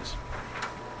handful of things.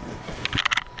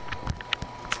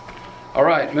 All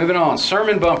right, moving on.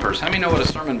 Sermon bumpers. How many know what a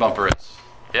sermon bumper is?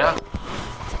 Yeah?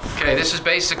 Okay, this is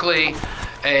basically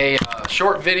a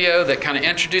short video that kind of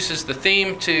introduces the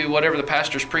theme to whatever the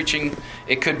pastor's preaching.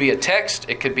 It could be a text.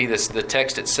 It could be the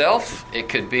text itself. It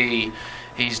could be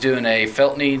he's doing a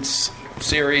felt needs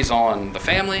series on the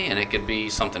family, and it could be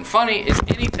something funny. It's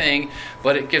anything,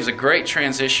 but it gives a great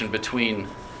transition between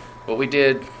what we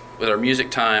did with our music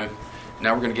time.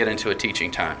 Now we're going to get into a teaching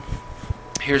time.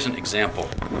 Here's an example.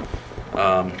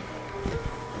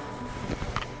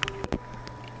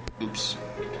 Oops.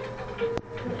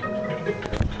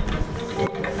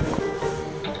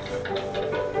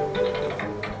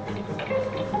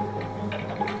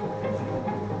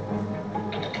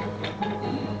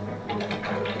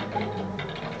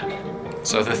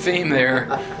 So the theme there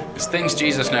is things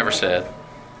Jesus never said.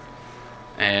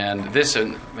 And this,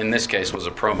 in this case, was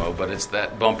a promo, but it's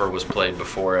that bumper was played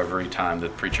before every time the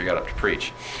preacher got up to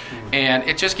preach. And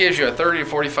it just gives you a 30 to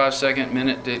 45 second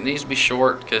minute. It needs to be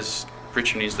short because the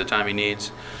preacher needs the time he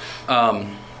needs.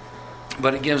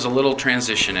 But it gives a little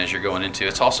transition as you're going into it.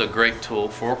 It's also a great tool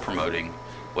for promoting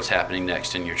what's happening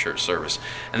next in your church service.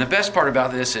 And the best part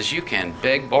about this is you can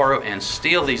beg, borrow, and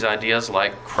steal these ideas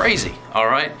like crazy, all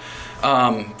right?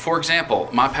 For example,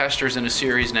 my pastor's in a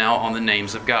series now on the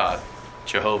names of God.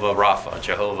 Jehovah Rapha,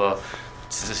 Jehovah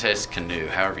Canoe,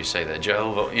 however you say that,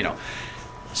 Jehovah, you know.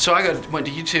 So I went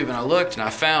to YouTube and I looked and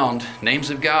I found names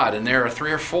of God, and there are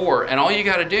 3 or 4, and all you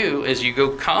got to do is you go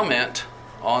comment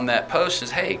on that post,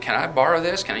 says, hey, can I borrow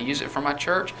this? Can I use it for my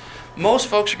church? Most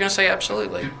folks are going to say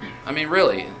absolutely. I mean,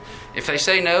 really. If they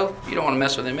say no, you don't want to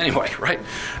mess with them anyway, right?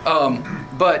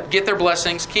 But get their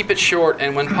blessings, keep it short,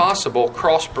 and when possible,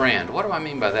 cross-brand. What do I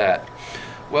mean by that?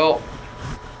 Well,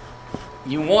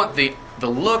 you want the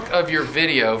look of your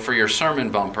video for your sermon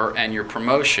bumper and your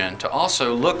promotion to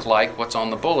also look like what's on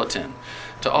the bulletin,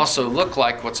 to also look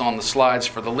like what's on the slides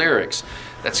for the lyrics.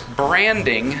 That's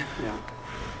branding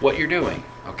what you're doing,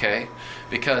 okay?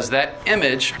 Because that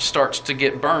image starts to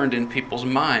get burned in people's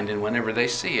mind, and whenever they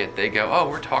see it, they go, oh,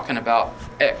 we're talking about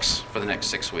X for the next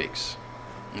 6 weeks,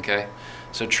 okay?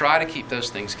 So try to keep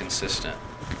those things consistent.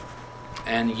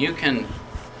 And you can,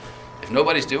 if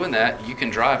nobody's doing that, you can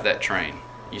drive that train.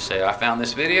 You say, I found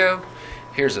this video,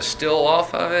 here's a still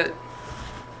off of it,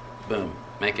 boom,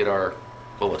 make it our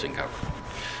bulletin cover.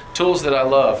 Tools that I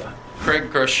love, Craig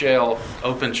Groeschel,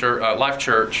 Open Church, Life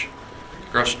Church,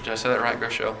 did I say that right,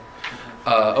 Groeschel?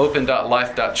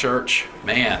 Open.life.church.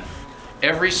 Man,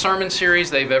 every sermon series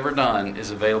they've ever done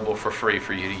is available for free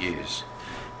for you to use.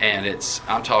 And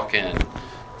I'm talking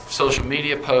social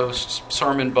media posts,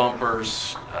 sermon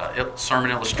bumpers,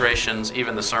 sermon illustrations,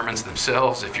 even the sermons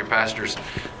themselves, if your pastor's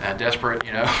desperate,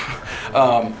 you know.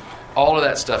 All of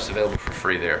that stuff's available for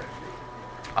free there.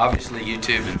 Obviously,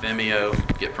 YouTube and Vimeo,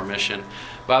 get permission.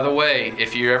 By the way,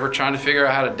 if you're ever trying to figure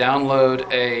out how to download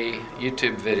a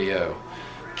YouTube video,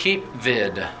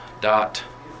 keepvid.com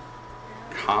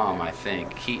keepvid.com, I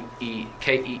think.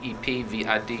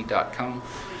 keepvid.com.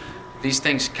 These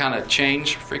things kind of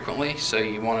change frequently, so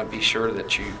you want to be sure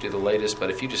that you do the latest.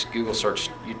 But if you just Google search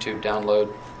YouTube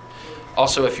download.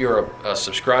 Also, if you're a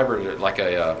subscriber to like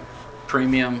a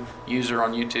premium user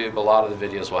on YouTube, a lot of the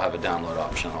videos will have a download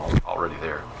option already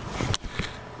there.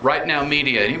 Right Now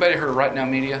Media. Anybody heard of Right Now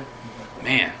Media?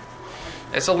 Man,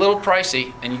 it's a little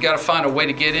pricey, and you got to find a way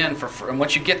to get in for. And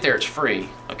once you get there, it's free.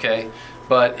 Okay.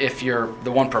 But if you're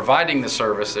the one providing the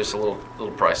service, it's a little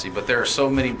pricey. But there are so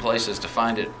many places to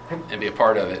find it and be a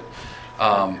part of it.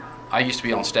 I used to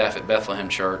be on staff at Bethlehem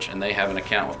Church, and they have an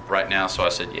account with Right Now. So I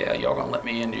said, yeah, y'all going to let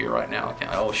me into your Right Now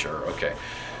account? Oh, sure. Okay.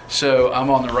 So I'm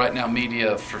on the Right Now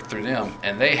Media through them,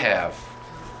 and they have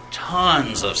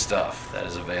tons of stuff that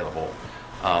is available.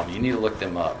 You need to look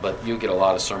them up, but you'll get a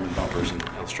lot of sermon bumpers and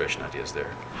illustration ideas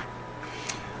there.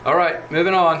 All right,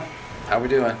 moving on. How we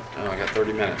doing? Oh, I got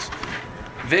 30 minutes.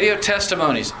 Video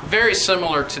testimonies, very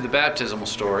similar to the baptismal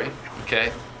story,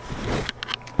 okay?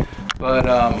 But,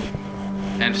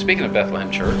 and speaking of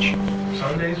Bethlehem Church.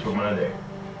 Sundays were my day.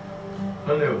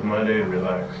 Sunday was my day to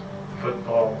relax.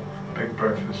 Football, big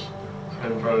breakfast,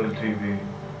 sit in front of the TV.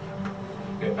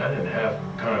 I didn't have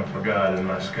time for God in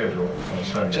my schedule on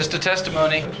Sunday. Just a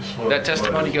testimony. That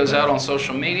testimony goes out on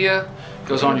social media,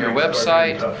 goes on your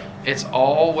website. It's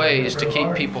all ways to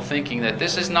keep people thinking that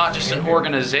this is not just an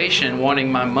organization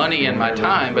wanting my money and my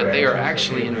time, but they are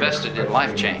actually invested in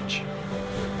life change.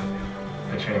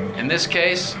 In this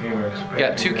case, we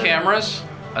got 2 cameras,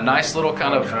 a nice little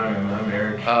kind of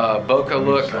bokeh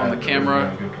look on the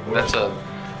camera. That's a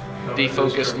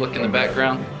defocused look in the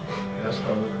background.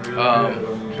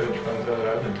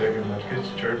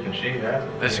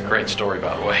 This is a great story,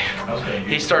 by the way.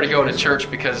 He started going to church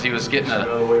because he was getting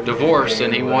a divorce,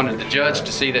 and he wanted the judge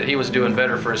to see that he was doing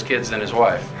better for his kids than his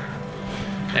wife.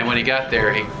 And when he got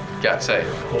there, he got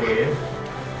saved.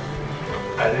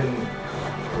 I didn't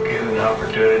get an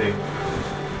opportunity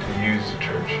to use the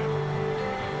church.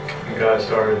 And God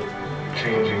started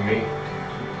changing me,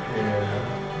 and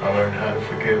I learned how to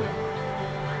forgive.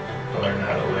 I learned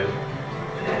how to live.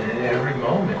 And in every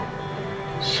moment,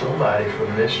 somebody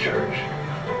from this church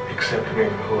accepted me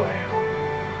for who I am.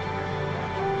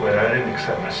 When I didn't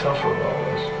accept myself for who I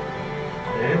was,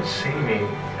 they didn't see me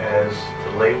as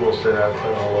the labels that I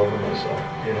put all over myself.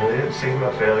 You know, they didn't see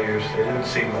my failures. They didn't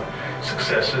see my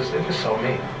successes. They just saw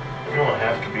me. You don't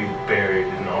have to be buried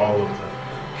in all of the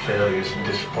failures and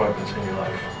disappointments in your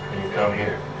life when you come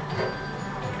here.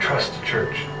 Trust the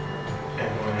church. And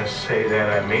when I say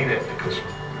that, I mean it, because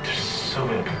there's so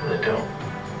many people that don't.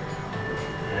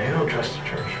 And they don't trust the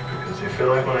church because they feel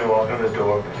like when they walk in the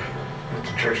door, that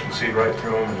the church can see right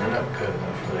through them, and they're not good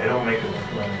enough, or they don't make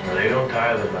enough money, or they don't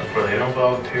tithe enough, or they don't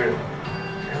volunteer enough.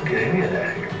 They don't get any of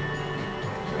that here.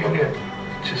 You get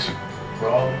just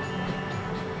raw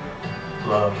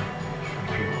love from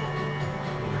people.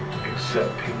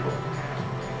 Accept people.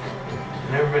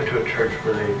 I've never been to a church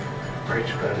where they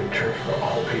preach about a church for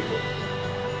all people.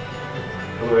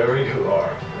 Whoever you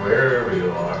are, wherever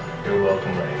you are, you're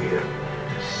welcome right here.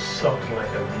 It's something like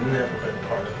I've never been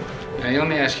part of it. Now, let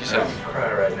me ask you something. I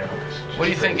cry right now. What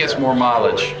do you think gets more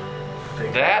mileage?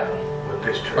 That,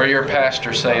 or your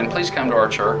pastor saying, "Please come to our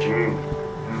church,"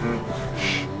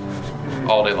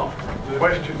 all day long?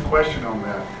 Question on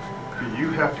that. Do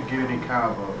you have to get any kind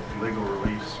of a legal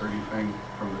release or anything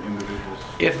from the individuals?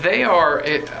 If they are,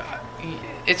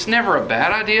 it's never a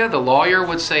bad idea. The lawyer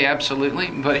would say absolutely.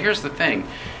 But here's the thing.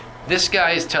 This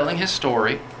guy is telling his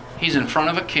story. He's in front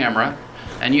of a camera.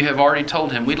 And you have already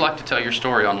told him, we'd like to tell your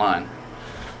story online.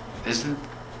 Isn't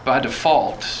by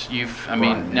default,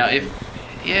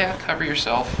 cover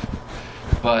yourself.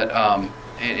 But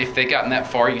if they've gotten that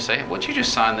far, you say, would you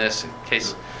just sign this in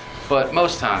case? But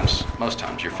most times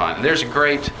you're fine. And there's a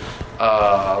great,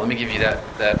 let me give you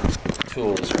that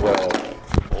tool as well.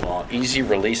 Hold on. Easy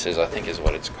Releases, I think is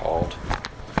what it's called.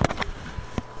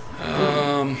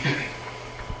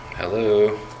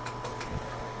 Hello.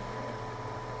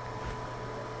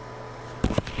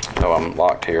 Oh, I'm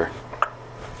locked here.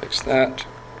 Fix that.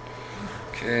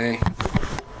 Okay.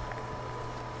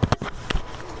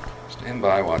 Stand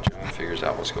by while John figures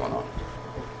out what's going on.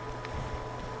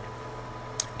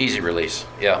 Easy Release.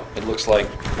 Yeah, it looks like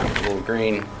a little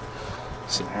green.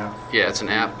 It's an app. Yeah, it's an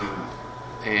app.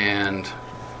 And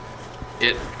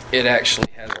it actually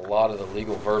has a lot of the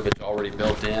legal verbiage already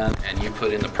built in, and you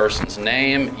put in the person's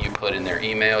name, you put in their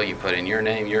email, you put in your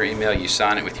name, your email, you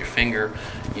sign it with your finger,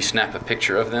 you snap a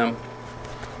picture of them,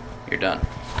 you're done.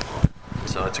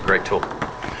 So it's a great tool.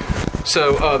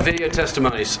 So video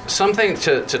testimonies. Something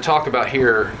to talk about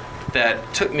here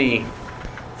that took me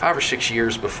 5 or 6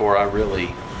 years before I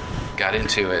really got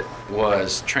into it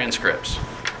was transcripts.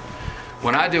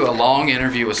 When I do a long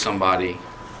interview with somebody,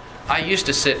 I used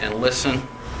to sit and listen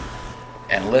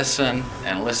and listen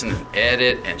and listen and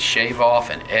edit and shave off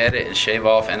and edit and shave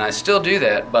off, and I still do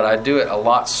that, but I do it a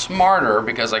lot smarter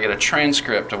because I get a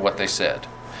transcript of what they said.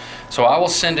 So I will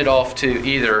send it off to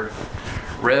either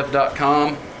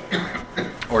rev.com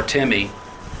or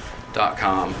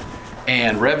timmy.com.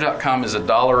 And rev.com is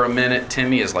 $1 a minute.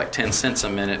 Timmy is like 10 cents a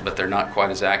minute, but they're not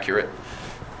quite as accurate.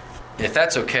 If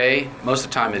that's okay, most of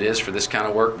the time it is for this kind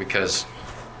of work because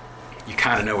you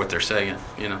kind of know what they're saying,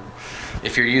 you know.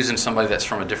 If you're using somebody that's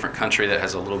from a different country that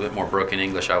has a little bit more broken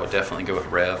English, I would definitely go with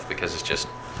Rev because it just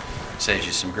saves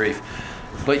you some grief.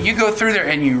 But you go through there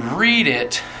and you read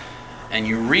it, and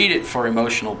you read it for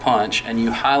emotional punch, and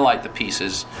you highlight the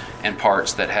pieces and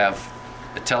parts that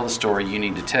tell the story you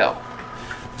need to tell.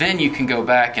 Then you can go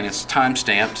back, and it's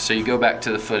time-stamped, so you go back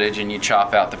to the footage and you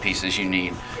chop out the pieces you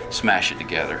need, smash it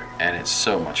together, and it's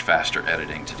so much faster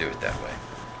editing to do it that way.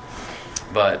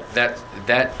 But that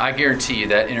I guarantee you,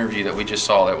 that interview that we just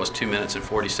saw, that was 2 minutes and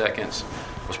 40 seconds,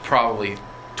 was probably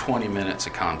 20 minutes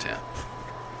of content.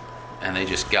 And they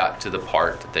just got to the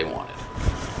part that they wanted.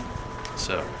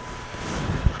 So,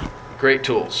 great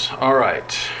tools. All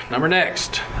right,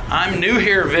 next. I'm new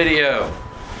here video.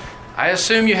 I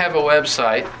assume you have a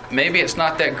website. Maybe it's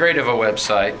not that great of a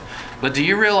website, but do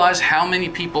you realize how many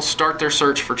people start their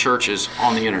search for churches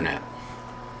on the internet?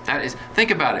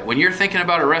 Think about it. When you're thinking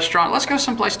about a restaurant, let's go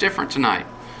someplace different tonight.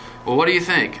 Well, what do you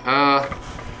think?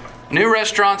 New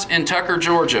restaurants in Tucker,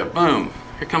 Georgia. Boom.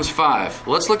 Here comes 5.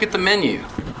 Let's look at the menu,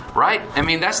 right? I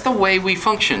mean, that's the way we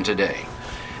function today.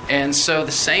 And so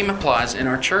the same applies in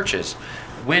our churches.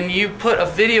 When you put a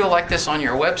video like this on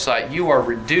your website, you are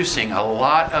reducing a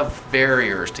lot of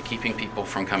barriers to keeping people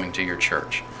from coming to your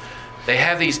church. They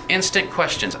have these instant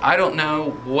questions. I don't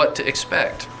know what to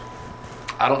expect.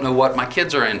 I don't know what my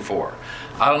kids are in for.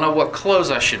 I don't know what clothes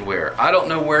I should wear. I don't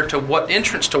know what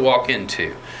entrance to walk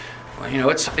into. Well, you know,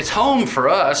 it's home for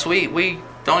us. We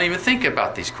don't even think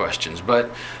about these questions. But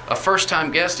a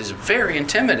first-time guest is very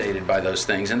intimidated by those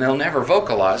things, and they'll never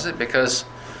vocalize it because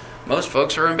most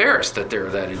folks are embarrassed that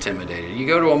they're that intimidated. You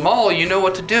go to a mall, you know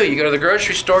what to do. You go to the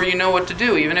grocery store, you know what to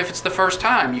do. Even if it's the first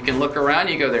time, you can look around,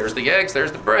 you go, there's the eggs,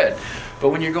 there's the bread. But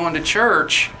when you're going to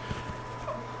church,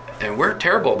 and we're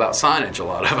terrible about signage, a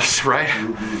lot of us, right?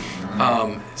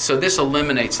 So this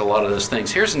eliminates a lot of those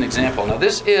things. Here's an example. Now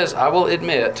this is, I will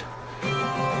admit,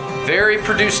 very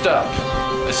produced up.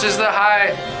 This is the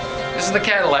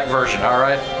Cadillac version, all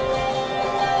right?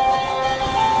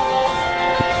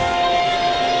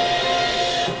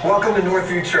 Welcome to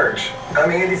Northview Church. I'm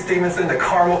Andy Stevenson, the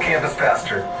Carmel campus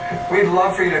pastor. We'd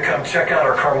love for you to come check out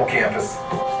our Carmel campus.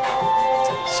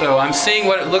 So I'm seeing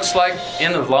what it looks like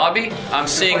in the lobby. I'm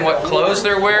seeing what clothes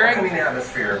they're wearing.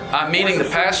 I'm meeting the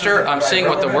pastor. I'm seeing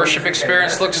what the worship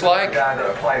experience looks like.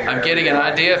 I'm getting an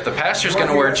idea. If the pastor's going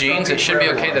to wear jeans, it should be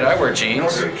okay that I wear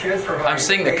jeans. I'm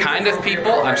seeing the kind of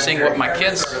people. I'm seeing what my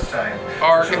kids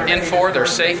are in for, their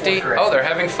safety. Oh, they're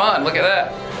having fun. Look at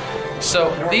that.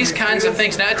 So these kinds of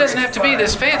things. Now, it doesn't have to be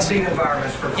this fancy.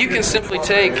 You can simply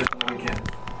take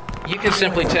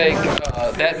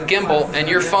that gimbal and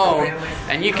your phone,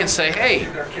 and you can say, hey,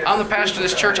 I'm the pastor of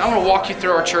this church. I'm going to walk you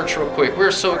through our church real quick. We're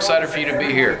so excited for you to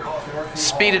be here.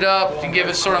 Speed it up and give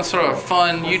it sort of a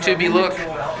fun YouTube-y look.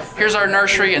 Here's our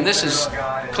nursery, and this is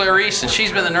Clarice, and she's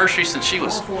been in the nursery since she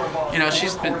was,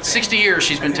 she's been 60 years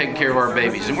she's been taking care of our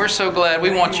babies, and we're so glad. We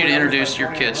want you to introduce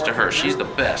your kids to her. She's the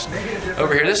best.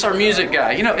 Over here, this is our music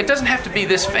guy. It doesn't have to be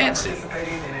this fancy,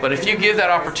 but if you give that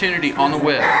opportunity on the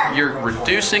web, you're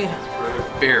reducing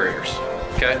barriers,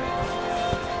 okay?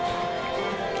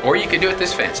 Or you can do it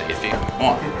this fancy if you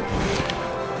want.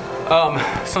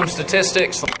 Some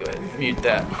statistics. Let me go ahead and mute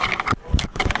that.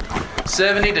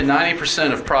 70 to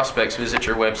 90% of prospects visit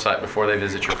your website before they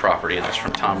visit your property, and that's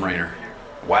from Tom Rayner.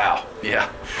 Wow, yeah.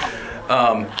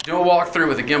 Do a walkthrough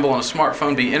with a gimbal and a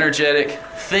smartphone. Be energetic.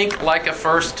 Think like a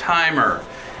first-timer.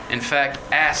 In fact,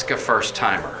 ask a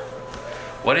first-timer.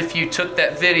 What if you took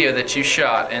that video that you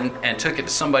shot and took it to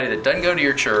somebody that doesn't go to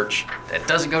your church, that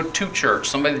doesn't go to church,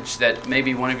 somebody that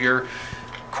maybe one of your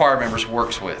choir members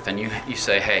works with, and you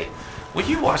say, hey, will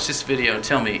you watch this video and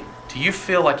tell me, do you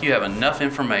feel like you have enough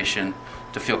information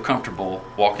to feel comfortable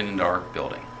walking into our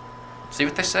building? See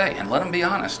what they say, and let them be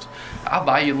honest. I'll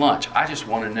buy you lunch. I just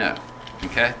want to know,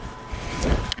 okay?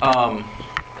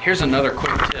 Here's another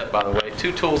quick tip, by the way.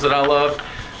 2 tools that I love.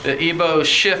 The Ebo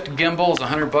Shift Gimbal is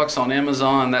 $100 on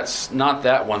Amazon. That's not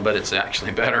that one, but it's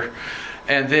actually better.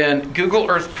 And then Google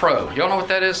Earth Pro. Y'all know what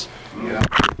that is? Yeah.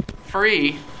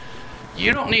 Free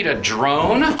You don't need a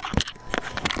drone.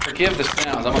 Forgive the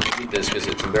sounds. I'm going to mute this because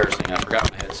it's embarrassing. I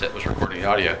forgot my headset was recording the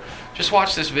audio. Just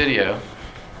watch this video.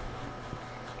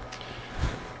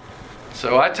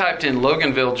 So I typed in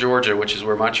Loganville, Georgia, which is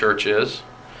where my church is.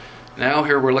 Now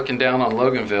here we're looking down on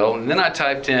Loganville. And then I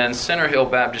typed in Center Hill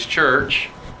Baptist Church.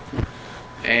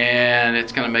 And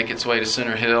it's going to make its way to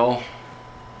Center Hill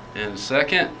in a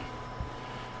second.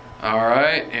 All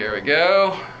right, here we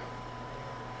go.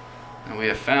 And we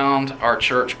have found our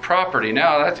church property.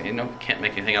 Now, that's, can't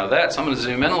make anything out of that, so I'm going to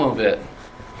zoom in a little bit.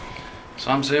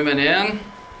 So I'm zooming in.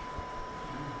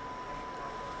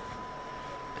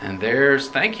 And there's,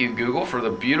 thank you, Google, for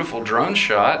the beautiful drone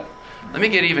shot. Let me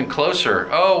get even closer.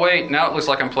 Oh, wait, now it looks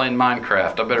like I'm playing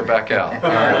Minecraft. I better back out.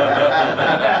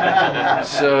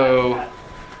 So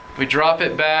we drop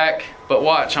it back, but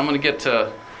watch, I'm going to get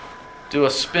to do a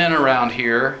spin around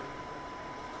here.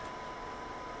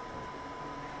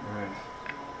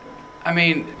 I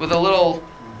mean, with a little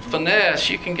finesse,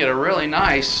 you can get a really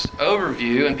nice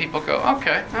overview, and people go,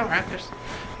 okay, all right,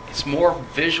 it's more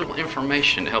visual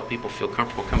information to help people feel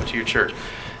comfortable coming to your church.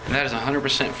 And that is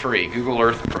 100% free. Google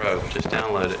Earth Pro. Just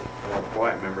download it. I have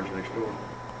quiet members next door.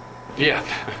 Yeah.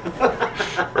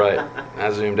 Right.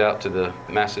 I zoomed out to the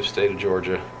massive state of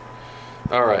Georgia.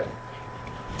 All right.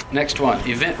 Next one,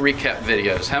 event recap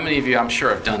videos. How many of you, I'm sure,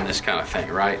 have done this kind of thing,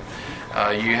 right?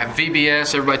 You have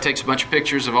VBS, everybody takes a bunch of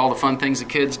pictures of all the fun things the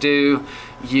kids do.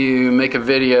 You make a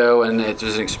video, and it's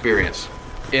an experience.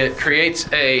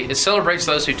 It celebrates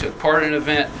those who took part in an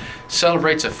event,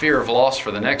 celebrates a fear of loss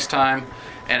for the next time,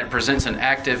 and it presents an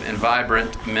active and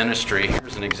vibrant ministry.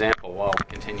 Here's an example while we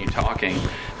continue talking.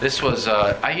 This was,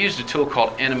 I used a tool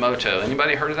called Animoto.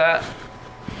 Anybody heard of that?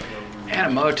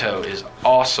 Animoto is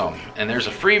awesome. And there's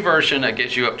a free version that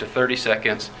gets you up to 30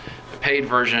 seconds. The paid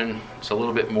version is a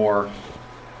little bit more.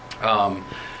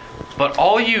 But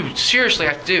all you seriously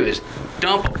have to do is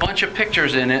dump a bunch of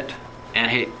pictures in it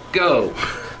and hit go.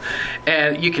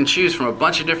 And you can choose from a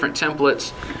bunch of different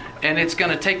templates. And it's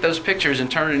going to take those pictures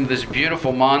and turn it into this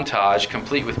beautiful montage,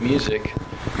 complete with music,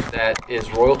 that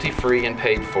is royalty-free and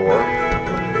paid for.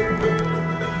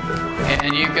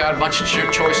 And you've got a bunch of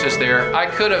choices there. I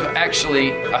could have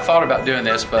actually, I thought about doing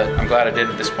this, but I'm glad I did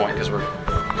at this point because we're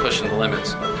pushing the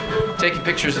limits. Taking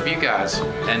pictures of you guys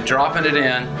and dropping it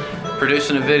in,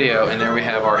 producing a video, and there we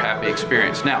have our happy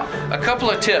experience. Now, a couple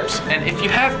of tips, and if you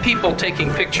have people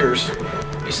taking pictures,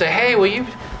 you say, hey, will you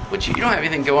don't have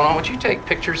anything going on, would you take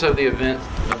pictures of the event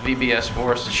of VBS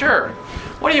for us? Sure.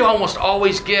 What you almost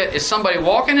always get is somebody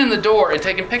walking in the door and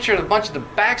taking pictures of a bunch of the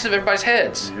backs of everybody's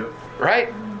heads,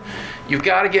 right? You've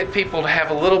got to get people to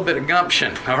have a little bit of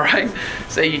gumption, all right?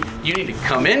 So you need to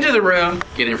come into the room,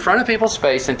 get in front of people's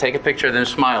face, and take a picture of them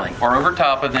smiling, or over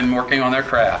top of them working on their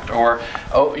craft, or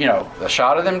a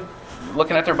shot of them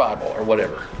looking at their Bible, or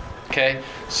whatever. Okay?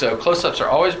 So close-ups are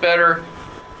always better,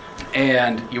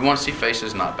 and you want to see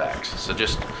faces, not backs. So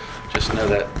just know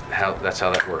that's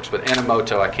how that works. But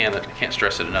Animoto, I can't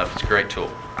stress it enough. It's a great tool.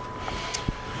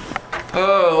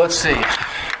 Oh, let's see.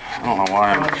 I don't know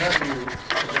why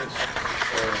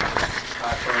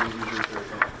iPhone users that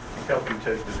can help you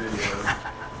take the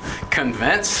video.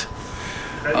 Convince?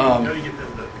 How do you get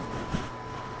them to?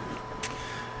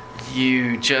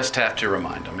 You just have to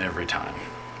remind them every time.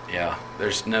 Yeah,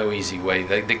 there's no easy way.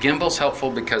 The gimbal's helpful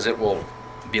because it will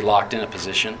be locked in a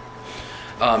position.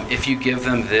 If you give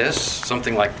them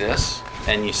something like this,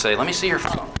 and you say, let me see your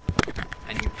phone,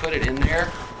 and you put it in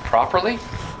there properly,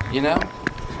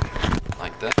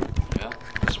 like that. Yeah,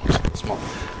 this one's small.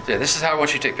 Yeah, this is how I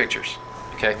want you to take pictures.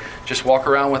 Okay, just walk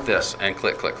around with this and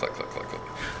click, click, click, click, click, click.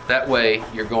 That way,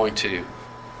 you're going to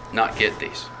not get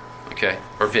these. Okay,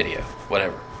 or video,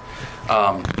 whatever.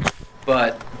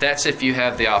 But that's if you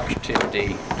have the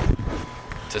opportunity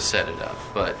to set it up.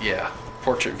 But yeah,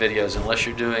 portrait videos, unless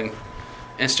you're doing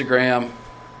Instagram,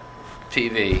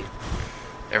 TV,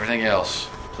 everything else,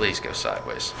 please go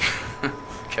sideways.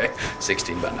 Okay,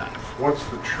 16 by 9. What's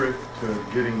the trick to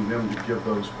getting them to give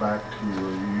those back to you?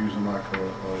 Are you using like a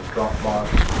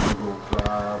Dropbox, Google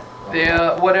Drive?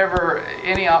 Yeah, whatever,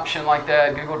 any option like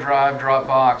that, Google Drive,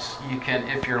 Dropbox, you can,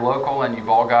 if you're local and you've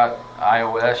all got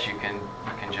iOS, you can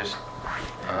just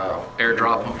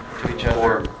airdrop them to each other.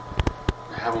 Or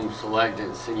have them select it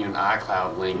and send you an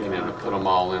iCloud link, and it'll put them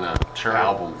all in a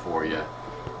album for you.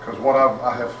 Because what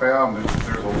I have found is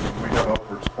we have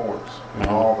Upward Sports, and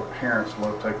all the parents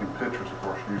love taking pictures, of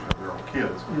course, usually of their own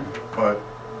kids. But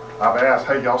I've asked,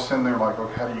 hey, y'all send there, like,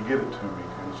 okay, how do you get it to me?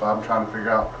 And so I'm trying to figure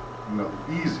out, the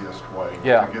easiest way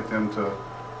to get them to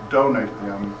donate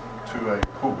them to a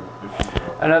pool, if you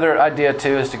will. Another idea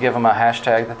too is to give them a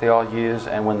hashtag that they all use,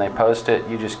 and when they post it,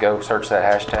 you just go search that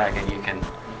hashtag and you can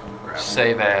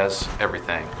save as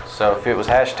everything. So if it was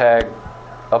hashtag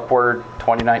Upward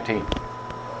 2019,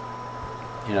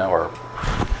 or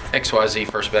XYZ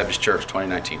First Baptist Church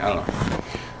 2019, I don't know.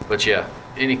 But yeah,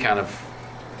 any kind of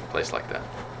place like that.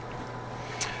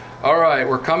 All right,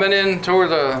 we're coming in toward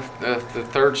the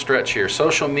third stretch here.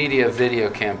 Social media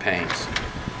video campaigns.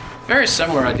 Very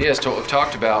similar ideas to what we've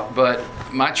talked about, but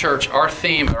our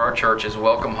theme at our church is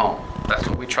welcome home. That's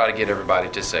what we try to get everybody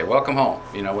to say, welcome home.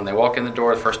 When they walk in the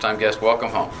door, the first time guest,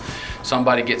 welcome home.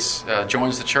 Somebody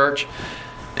joins the church.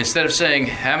 Instead of saying,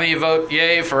 how many vote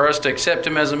yay for us to accept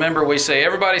him as a member, we say,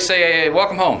 everybody say yay,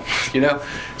 welcome home.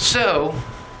 So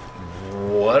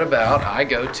what about I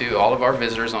go to all of our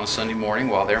visitors on a Sunday morning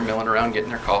while they're milling around getting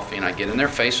their coffee, and I get in their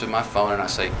face with my phone and I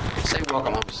say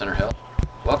welcome home to Center Hill.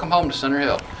 Welcome home to Center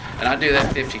Hill. And I do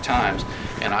that 50 times.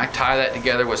 And I tie that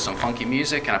together with some funky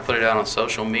music and I put it out on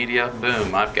social media.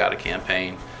 Boom, I've got a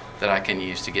campaign that I can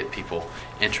use to get people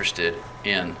interested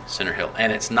in Center Hill.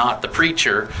 And it's not the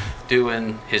preacher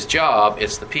doing his job,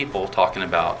 it's the people talking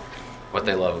about what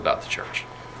they love about the church.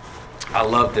 I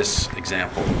love this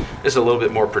example. This is a little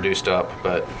bit more produced up,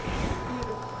 but...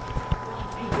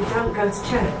 You don't go to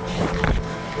church.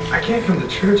 I can't come to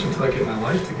church until I get my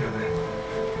life together.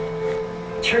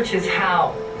 Church is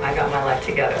how I got my life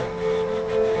together.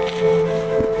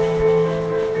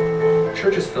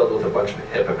 Church is filled with a bunch of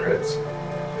hypocrites.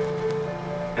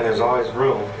 And there's always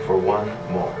room for one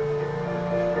more.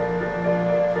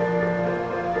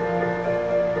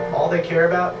 All they care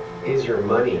about is your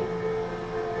money.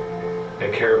 They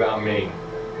care about me,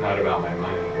 not about my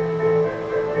money.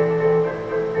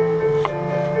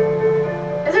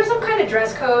 Is there some kind of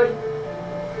dress code?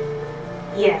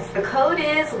 Yes, the code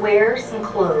is wear some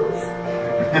clothes.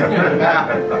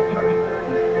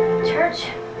 Church,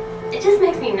 it just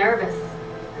makes me nervous.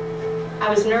 I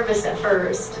was nervous at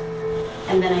first,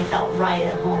 and then I felt right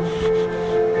at home.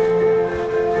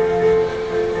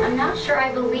 I'm not sure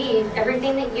I believe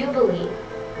everything that you believe.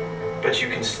 But you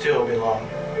can still belong.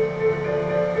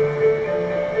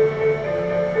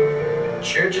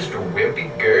 Church is for wimpy,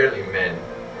 girly men.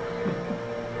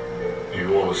 You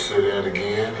want to sit in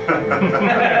again?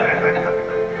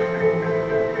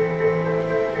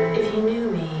 If you knew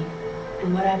me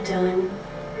and what I've done,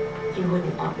 you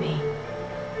wouldn't want me.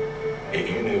 If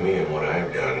you knew me and what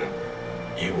I've done,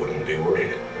 you wouldn't be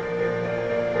worried.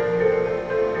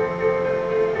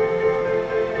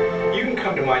 You can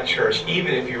come to my church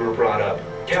even if you were brought up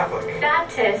Catholic,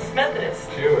 Baptist, Methodist,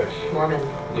 Jewish, Mormon,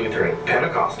 Lutheran,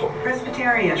 Pentecostal,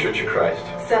 Presbyterian, Church of Christ,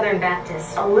 Southern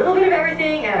Baptist. a little bit of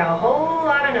everything and a whole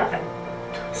lot of nothing.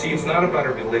 See, it's not about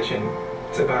a religion,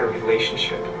 it's about a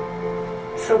relationship.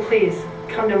 So please,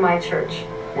 come to my church.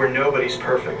 Where nobody's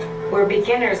perfect, Where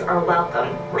beginners are welcome.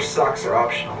 where socks are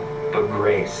optional, but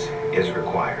grace is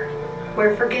required.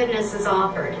 Where forgiveness is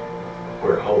offered.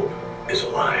 Where hope is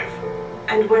alive.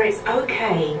 And where it's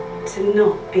okay to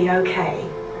not be okay.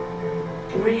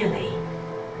 Really.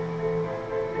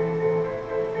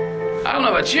 I don't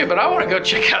know about you, but I want to go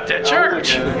check out that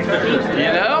church.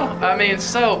 I mean, it's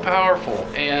so powerful.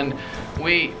 And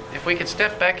if we could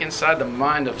step back inside the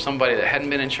mind of somebody that hadn't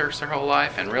been in church their whole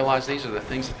life and realize these are the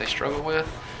things that they struggle with,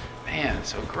 man,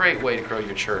 it's a great way to grow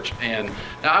your church. And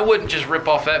now I wouldn't just rip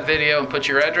off that video and put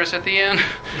your address at the end,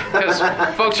 because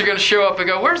folks are going to show up and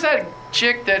go, where's that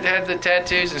chick that had the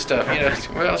tattoos and stuff?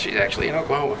 Well, she's actually in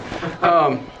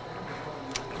Oklahoma.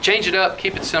 Change it up,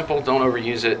 keep it simple, don't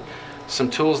overuse it.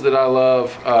 Some tools that I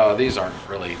love, these aren't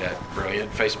really that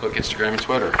brilliant: Facebook, Instagram, and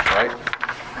Twitter, right?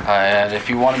 And if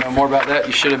you want to know more about that,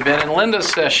 you should have been in Linda's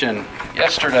session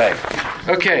yesterday.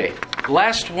 Okay,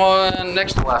 next to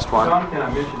last one. John, can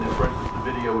I mention that, for instance, the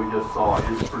video we just saw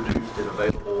is produced and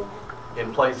available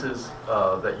in places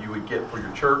that you would get for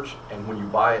your church, and when you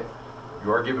buy it,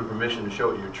 you are given permission to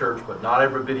show it at your church, but not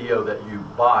every video that you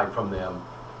buy from them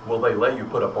will they let you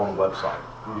put up on a website.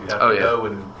 You have to go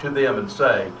to them and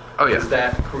say, does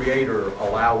that creator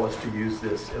allow us to use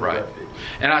this in the web video?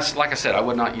 And like I said, I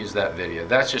would not use that video.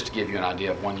 That's just to give you an idea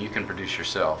of one you can produce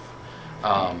yourself.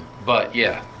 But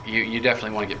yeah, you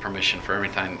definitely want to get permission for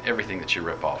everything that you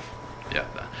rip off. Yeah,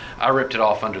 I ripped it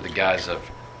off under the guise of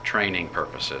training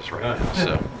purposes right now.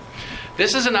 So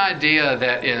this is an idea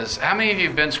that is, how many of you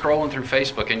have been scrolling through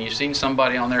Facebook and you've seen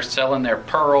somebody on there selling their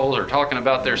pearls or talking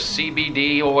about their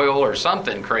CBD oil or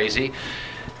something crazy?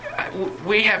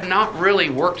 We have not really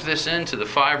worked this into the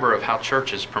fiber of how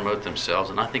churches promote themselves,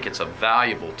 and I think it's a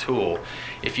valuable tool.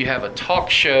 If you have a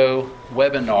talk show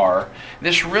webinar,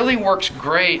 this really works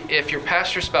great if your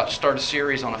pastor's about to start a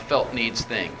series on a felt needs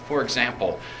thing. For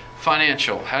example,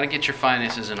 financial, how to get your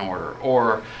finances in order,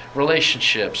 or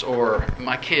relationships, or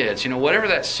my kids, whatever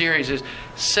that series is,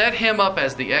 set him up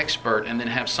as the expert and then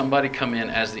have somebody come in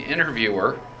as the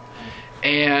interviewer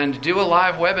and do a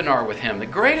live webinar with him. The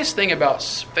greatest thing about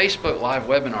Facebook live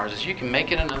webinars is you can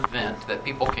make it an event that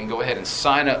people can go ahead and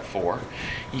sign up for.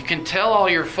 You can tell all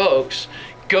your folks,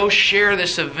 go share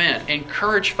this event.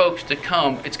 Encourage folks to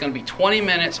come. It's going to be 20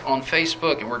 minutes on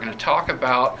Facebook, and we're going to talk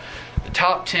about the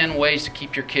top 10 ways to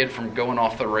keep your kid from going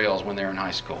off the rails when they're in high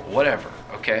school, whatever,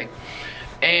 okay?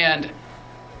 And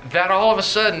that all of a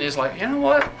sudden is like, you know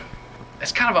what?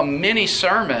 It's kind of a mini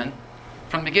sermon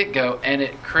from the get-go, and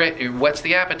it whets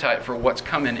the appetite for what's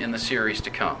coming in the series to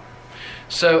come.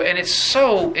 So, and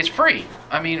it's free.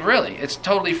 I mean, really, it's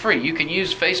totally free. You can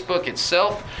use Facebook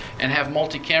itself and have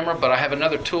multi-camera, but I have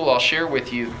another tool I'll share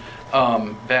with you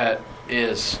that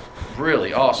is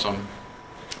really awesome.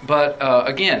 But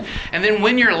again, and then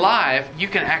when you're live, you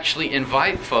can actually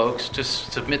invite folks to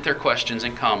submit their questions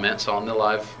and comments on the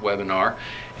live webinar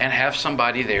and have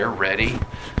somebody there ready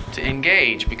to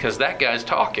engage, because that guy's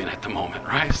talking at the moment,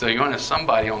 right? So you want to have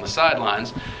somebody on the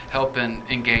sidelines helping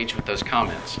engage with those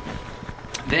comments.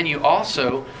 Then you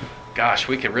also, gosh,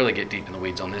 we could really get deep in the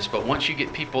weeds on this, but once you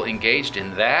get people engaged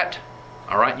in that,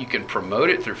 all right, you can promote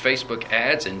it through Facebook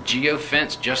ads and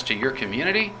geofence just to your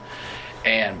community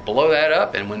and blow that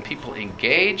up. And when people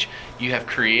engage, you have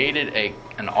created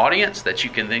an audience that you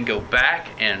can then go back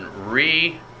and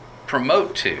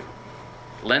re-promote to.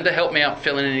 Linda, help me out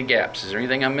filling in any gaps. Is there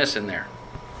anything I'm missing there?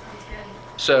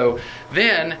 So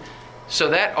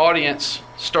that audience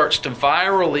starts to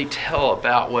virally tell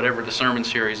about whatever the sermon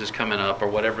series is coming up, or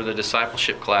whatever the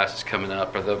discipleship class is coming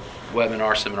up, or the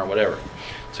webinar, seminar, whatever.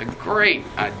 It's a great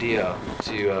idea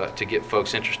to get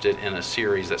folks interested in a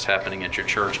series that's happening at your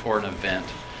church or an event,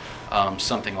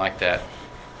 something like that.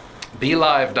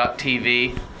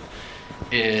 BeLive.tv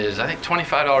is, I think,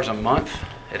 $25 a month.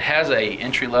 It has a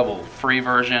entry-level free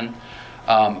version,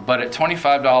 but at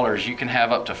 $25 you can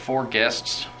have up to 4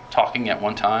 guests talking at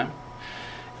one time,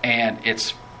 and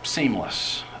it's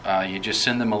seamless. You just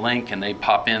send them a link and they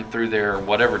pop in through their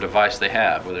whatever device they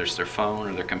have, whether it's their phone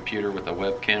or their computer with a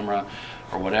web camera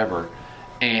or whatever,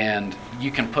 and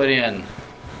you can put in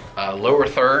lower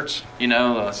thirds,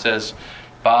 it says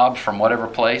Bob from whatever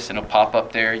place, and it'll pop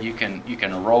up there. You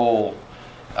can roll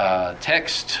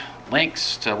text,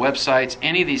 links to websites,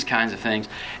 any of these kinds of things.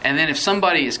 And then if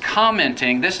somebody is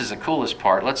commenting, this is the coolest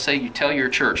part. Let's say you tell your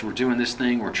church, we're doing this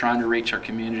thing, we're trying to reach our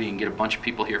community and get a bunch of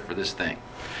people here for this thing.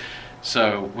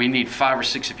 So we need 5 or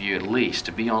 6 of you at least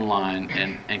to be online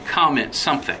and comment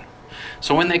something.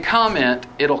 So when they comment,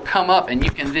 it'll come up, and you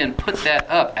can then put that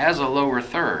up as a lower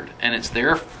third. And it's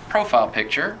their profile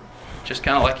picture, just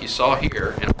kind of like you saw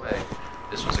here in a way.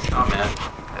 This was a comment.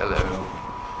 Hello.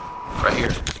 Right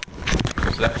here.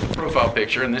 So that's the profile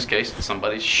picture. In this case, it's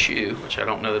somebody's shoe, which I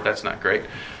don't know that's not great.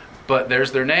 But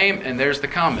there's their name and there's the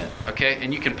comment, okay?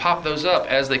 And you can pop those up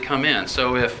as they come in.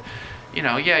 So if,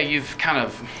 you've kind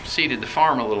of seeded the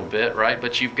farm a little bit, right?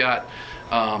 But you've got,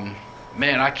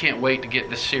 man, I can't wait to get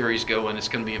this series going. It's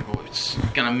going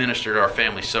to minister to our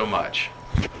family so much.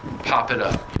 Pop it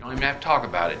up. You don't even have to talk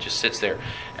about it. It just sits there.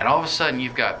 And all of a sudden,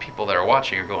 you've got people that are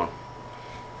watching are going,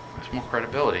 there's more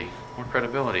credibility. More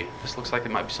credibility. This looks like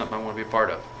it might be something I want to be a part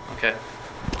of. Okay?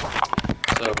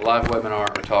 So, live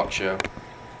webinar or talk show.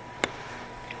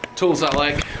 Tools I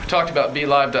like. We talked about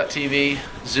BeLive.tv,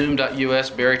 Zoom.us.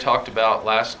 Barry talked about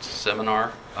last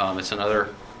seminar. It's another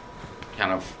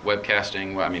kind of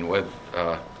webcasting,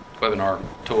 webinar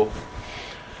tool.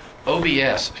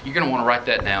 OBS. You're going to want to write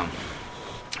that down.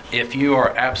 If you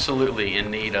are absolutely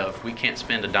in need of, we can't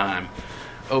spend a dime,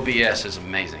 OBS is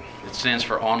amazing. It stands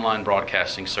for Online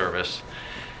Broadcasting Service.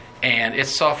 And it's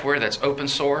software that's open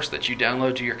source that you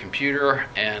download to your computer,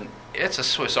 and it's a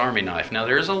Swiss Army knife. Now,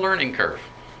 there is a learning curve,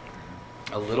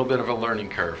 a little bit of a learning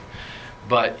curve.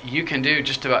 But you can do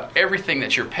just about everything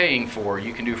that you're paying for,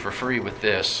 you can do for free with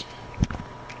this.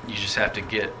 You just have to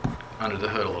get under the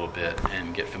hood a little bit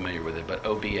and get familiar with it. But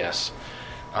OBS,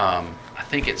 I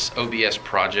think it's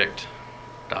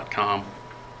obsproject.com.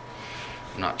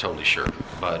 I'm not totally sure,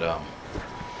 but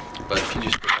if you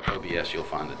just put OBS, you'll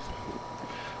find it.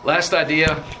 Last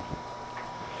idea,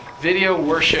 video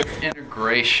worship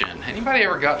integration. Anybody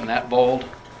ever gotten that bold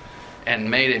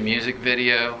and made a music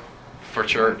video for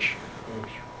church?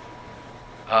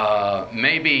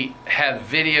 Maybe have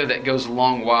video that goes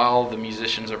along while the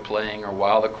musicians are playing or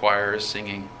while the choir is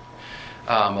singing.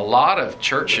 A lot of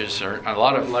churches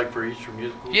like for Easter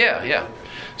musicals. Yeah.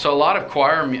 So a lot of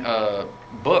choir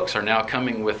books are now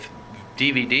coming with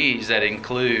DVDs that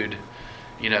include,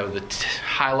 the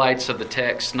highlights of the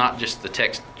text, not just the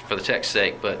text for the text's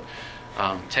sake, but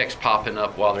text popping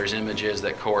up while there's images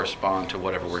that correspond to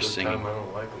whatever we're singing. Sometimes I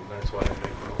don't like them, that's why I make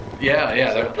them.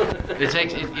 Yeah.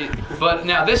 But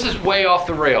now this is way off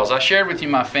the rails. I shared with you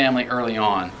my family early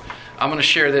on. I'm going to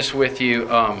share this with you.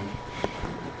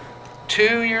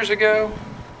 2 years ago,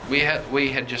 we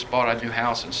had just bought a new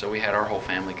house, and so we had our whole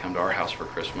family come to our house for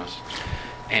Christmas.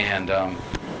 And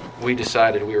we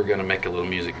decided we were going to make a little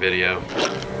music video.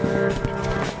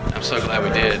 I'm so glad we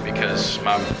did, because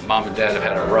my mom and dad have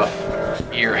had a rough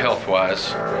year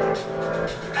health-wise.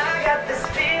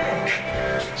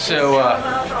 So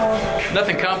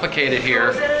nothing complicated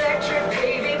here,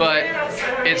 but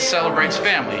it celebrates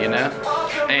family, you know?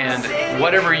 And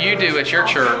whatever you do at your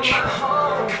church,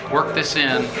 work this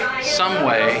in some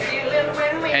way,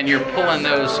 and you're pulling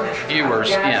those viewers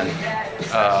in,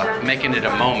 making it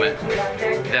a moment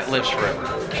that lives forever.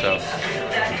 So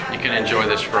you can enjoy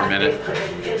this for a minute.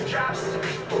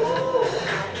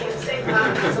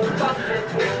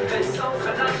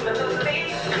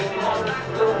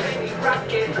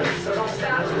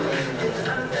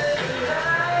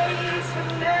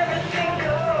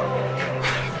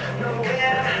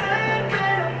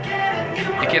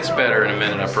 It gets better in a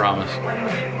minute, I promise.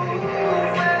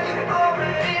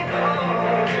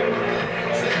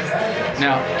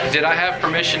 Now, did I have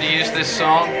permission to use this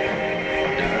song?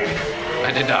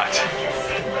 I did not.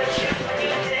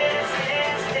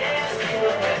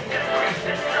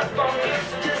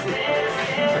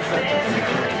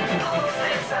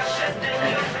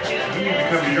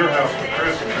 Come to your house for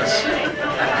Christmas.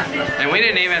 And we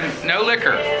didn't even, no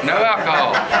liquor, no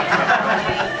alcohol.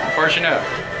 Of course you know.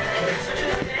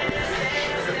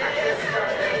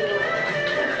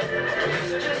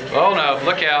 Oh no,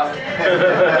 look out.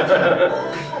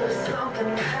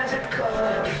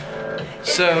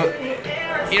 So,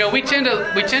 you know, we tend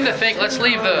to think, let's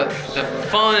leave the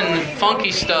fun,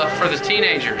 funky stuff for the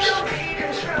teenagers.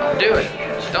 Don't do it.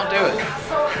 Don't do it.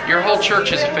 Your whole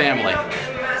church is a family.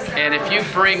 And if you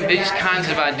bring these kinds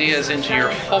of ideas into your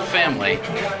whole family,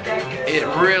 it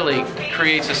really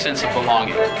creates a sense of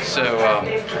belonging. So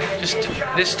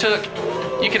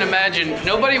you can imagine,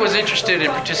 nobody was interested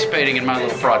in participating in my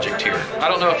little project here. I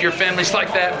don't know if your family's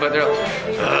like that, but they're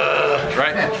like,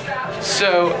 right?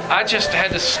 So I just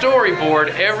had to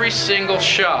storyboard every single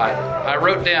shot. I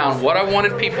wrote down what I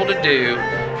wanted people to do,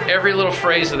 every little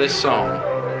phrase of this song.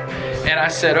 And I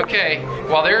said, okay,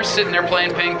 while they're sitting there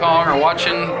playing ping pong or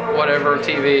watching whatever,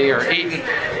 TV or eating,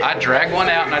 I'd drag one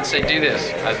out and I'd say, do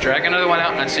this. I'd drag another one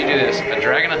out and I'd say, do this. I'd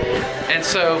drag another. And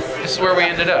so this is where we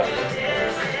ended up.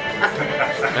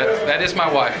 That is my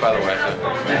wife, by the way.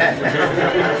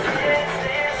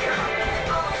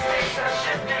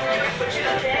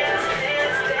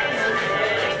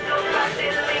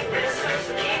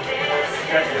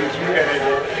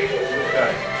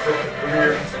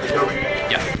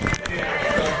 Yeah.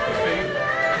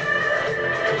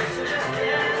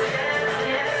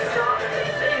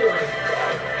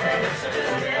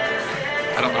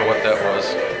 I don't know what that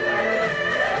was.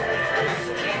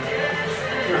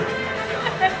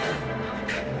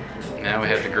 Now we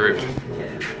have the group.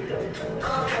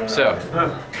 So,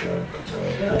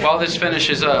 while this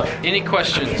finishes up, any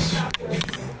questions?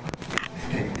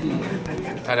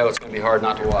 I know it's going to be hard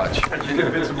not to watch. How'd you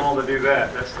convince them all to do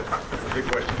that? That's the big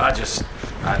question. I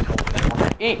told them they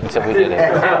weren't to eat until we did it.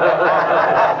 That's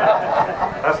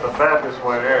the Baptist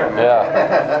way there.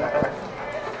 Yeah.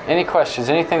 Any questions?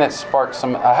 Anything that sparks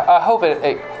some... I hope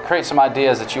it creates some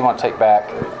ideas that you want to take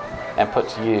back and put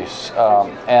to use.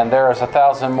 And there is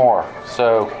 1,000 more.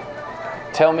 So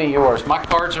tell me yours. My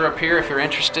cards are up here if you're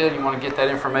interested. You want to get that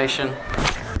information.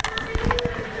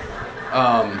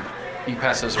 You can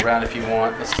pass those around if you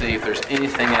want. Let's see if there's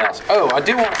anything else. Oh, I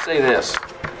do want to say this.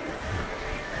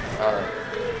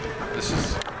 This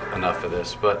is enough of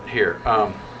this, but here.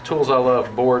 Tools I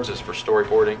love. Boards is for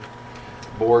storyboarding.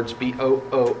 Boards,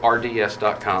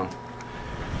 BOORDS.com.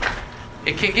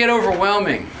 It can get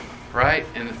overwhelming, right?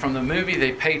 And from the movie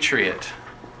The Patriot,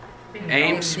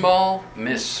 aim small,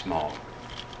 miss small.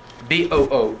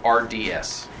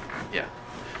 BOORDS. Yeah.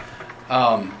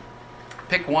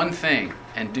 Pick one thing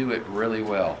and do it really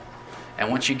well. And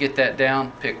once you get that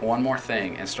down, pick one more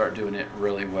thing and start doing it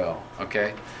really well.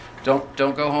 Okay? Don't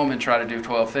go home and try to do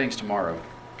 12 things tomorrow,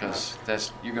 because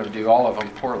you're going to do all of them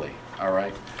poorly. All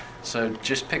right? So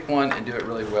just pick one and do it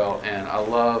really well. And I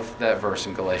love that verse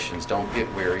in Galatians. Don't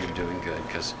get weary of doing good,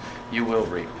 because you will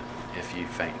reap if you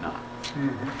faint not.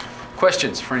 Mm-hmm.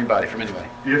 Questions for anybody, from anybody?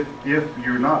 If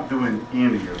you're not doing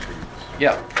any of these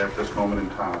yeah. at this moment in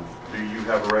time, do you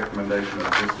have a recommendation of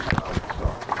this is how to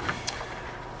start?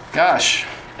 Gosh,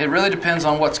 it really depends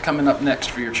on what's coming up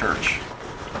next for your church.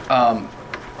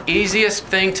 Easiest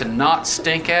thing to not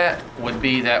stink at would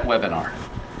be that webinar.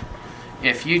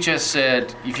 If you just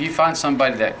said, if you find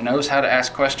somebody that knows how to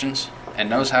ask questions and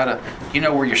knows how to, you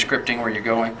know where you're scripting, where you're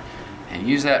going, and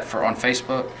use that for on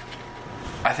Facebook,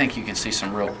 I think you can see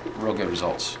some real good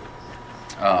results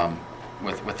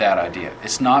with that idea.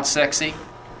 It's not sexy,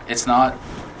 it's not,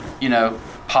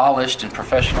 polished and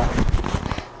professional,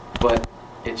 but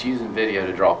it's using video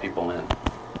to draw people in.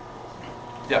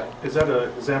 Yeah. Is that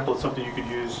an example of something you could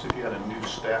use if you had a new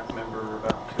staff member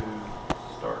about to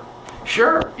start?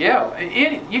 Sure, yeah.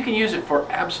 You can use it for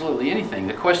absolutely anything.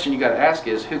 The question you got to ask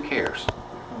is, who cares?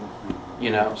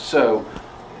 So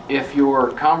if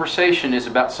your conversation is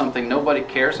about something nobody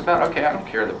cares about, okay, I don't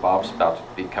care that Bob's about to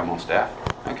become on staff.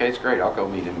 Okay, it's great. I'll go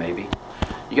meet him maybe.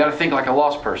 You got to think like a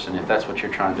lost person if that's what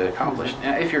you're trying to accomplish.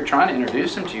 Now, if you're trying to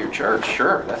introduce them to your church,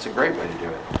 sure, that's a great way to do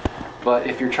it. But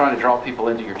if you're trying to draw people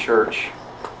into your church,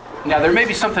 now there may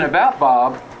be something about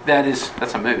Bob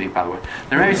that's a movie, by the way.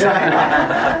 There may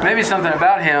be something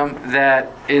about him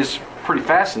that is pretty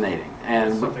fascinating.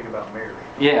 And something about Mary.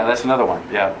 Yeah, that's another one.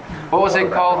 Yeah. What was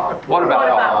it called? What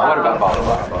about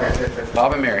Bob?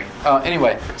 Bob and Mary.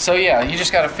 Anyway, so yeah, you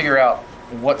just got to figure out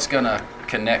what's going to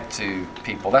connect to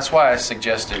people. That's why I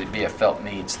suggested it be a felt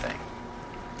needs thing.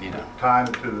 Tying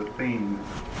it to the theme,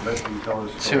 let them tell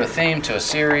us. To a theme, to a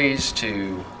series,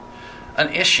 to an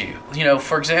issue.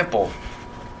 For example,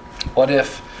 what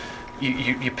if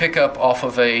you pick up off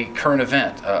of a current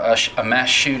event, a mass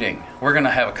shooting? We're going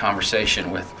to have a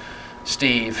conversation with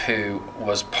Steve, who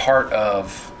was part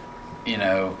of,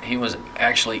 he was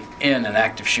actually in an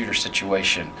active shooter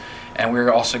situation. And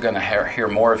we're also going to hear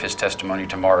more of his testimony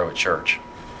tomorrow at church.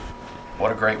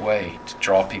 What a great way to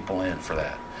draw people in for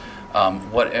that.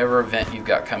 Whatever event you've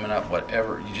got coming up,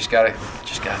 whatever, you just gotta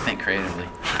think creatively,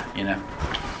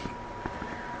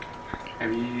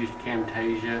 Have you used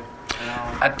Camtasia at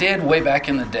all? I did way back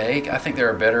in the day. I think there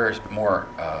are better, more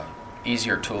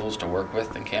easier tools to work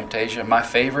with than Camtasia. My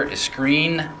favorite is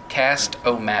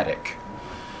Screencast-O-Matic.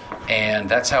 And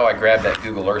that's how I grabbed that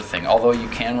Google Earth thing. Although you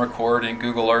can record in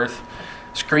Google Earth,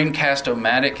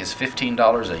 Screencast-O-Matic is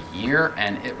 $15 a year,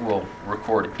 and it will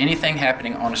record anything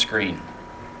happening on a screen.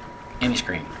 Any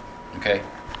screen. Okay?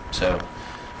 So,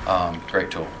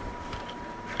 great tool.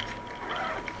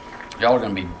 Y'all are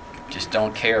going to be, just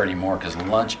don't care anymore because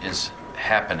lunch is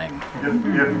happening.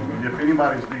 If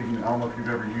anybody's needing, I don't know if you've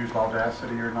ever used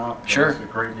Audacity or not. Sure. It's a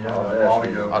great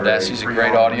audio. Audacity's a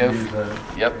great audio.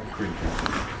 Yep.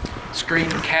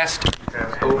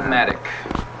 Screencast-O-Matic.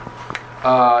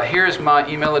 Here's my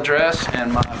email address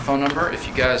and my phone number if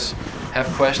you guys have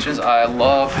questions. I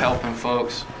love helping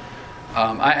folks.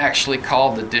 I actually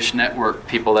called the Dish Network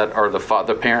people that are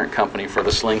the parent company for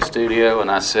the Sling Studio, and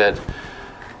I said,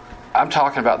 I'm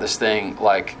talking about this thing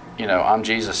like, I'm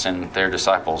Jesus and their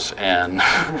disciples, and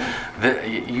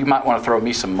you might want to throw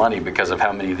me some money because of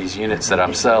how many of these units that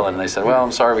I'm selling. And they said, well,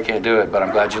 I'm sorry we can't do it, but I'm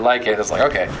glad you like it. It's like,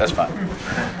 okay, that's fine.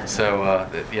 So,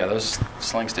 those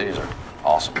Sling Studios are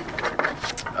awesome.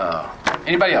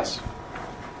 Anybody else?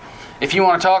 If you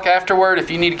want to talk afterward, if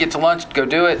you need to get to lunch, go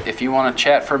do it. If you want to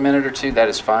chat for a minute or two, that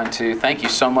is fine too. Thank you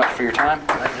so much for your time.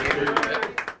 Thank you.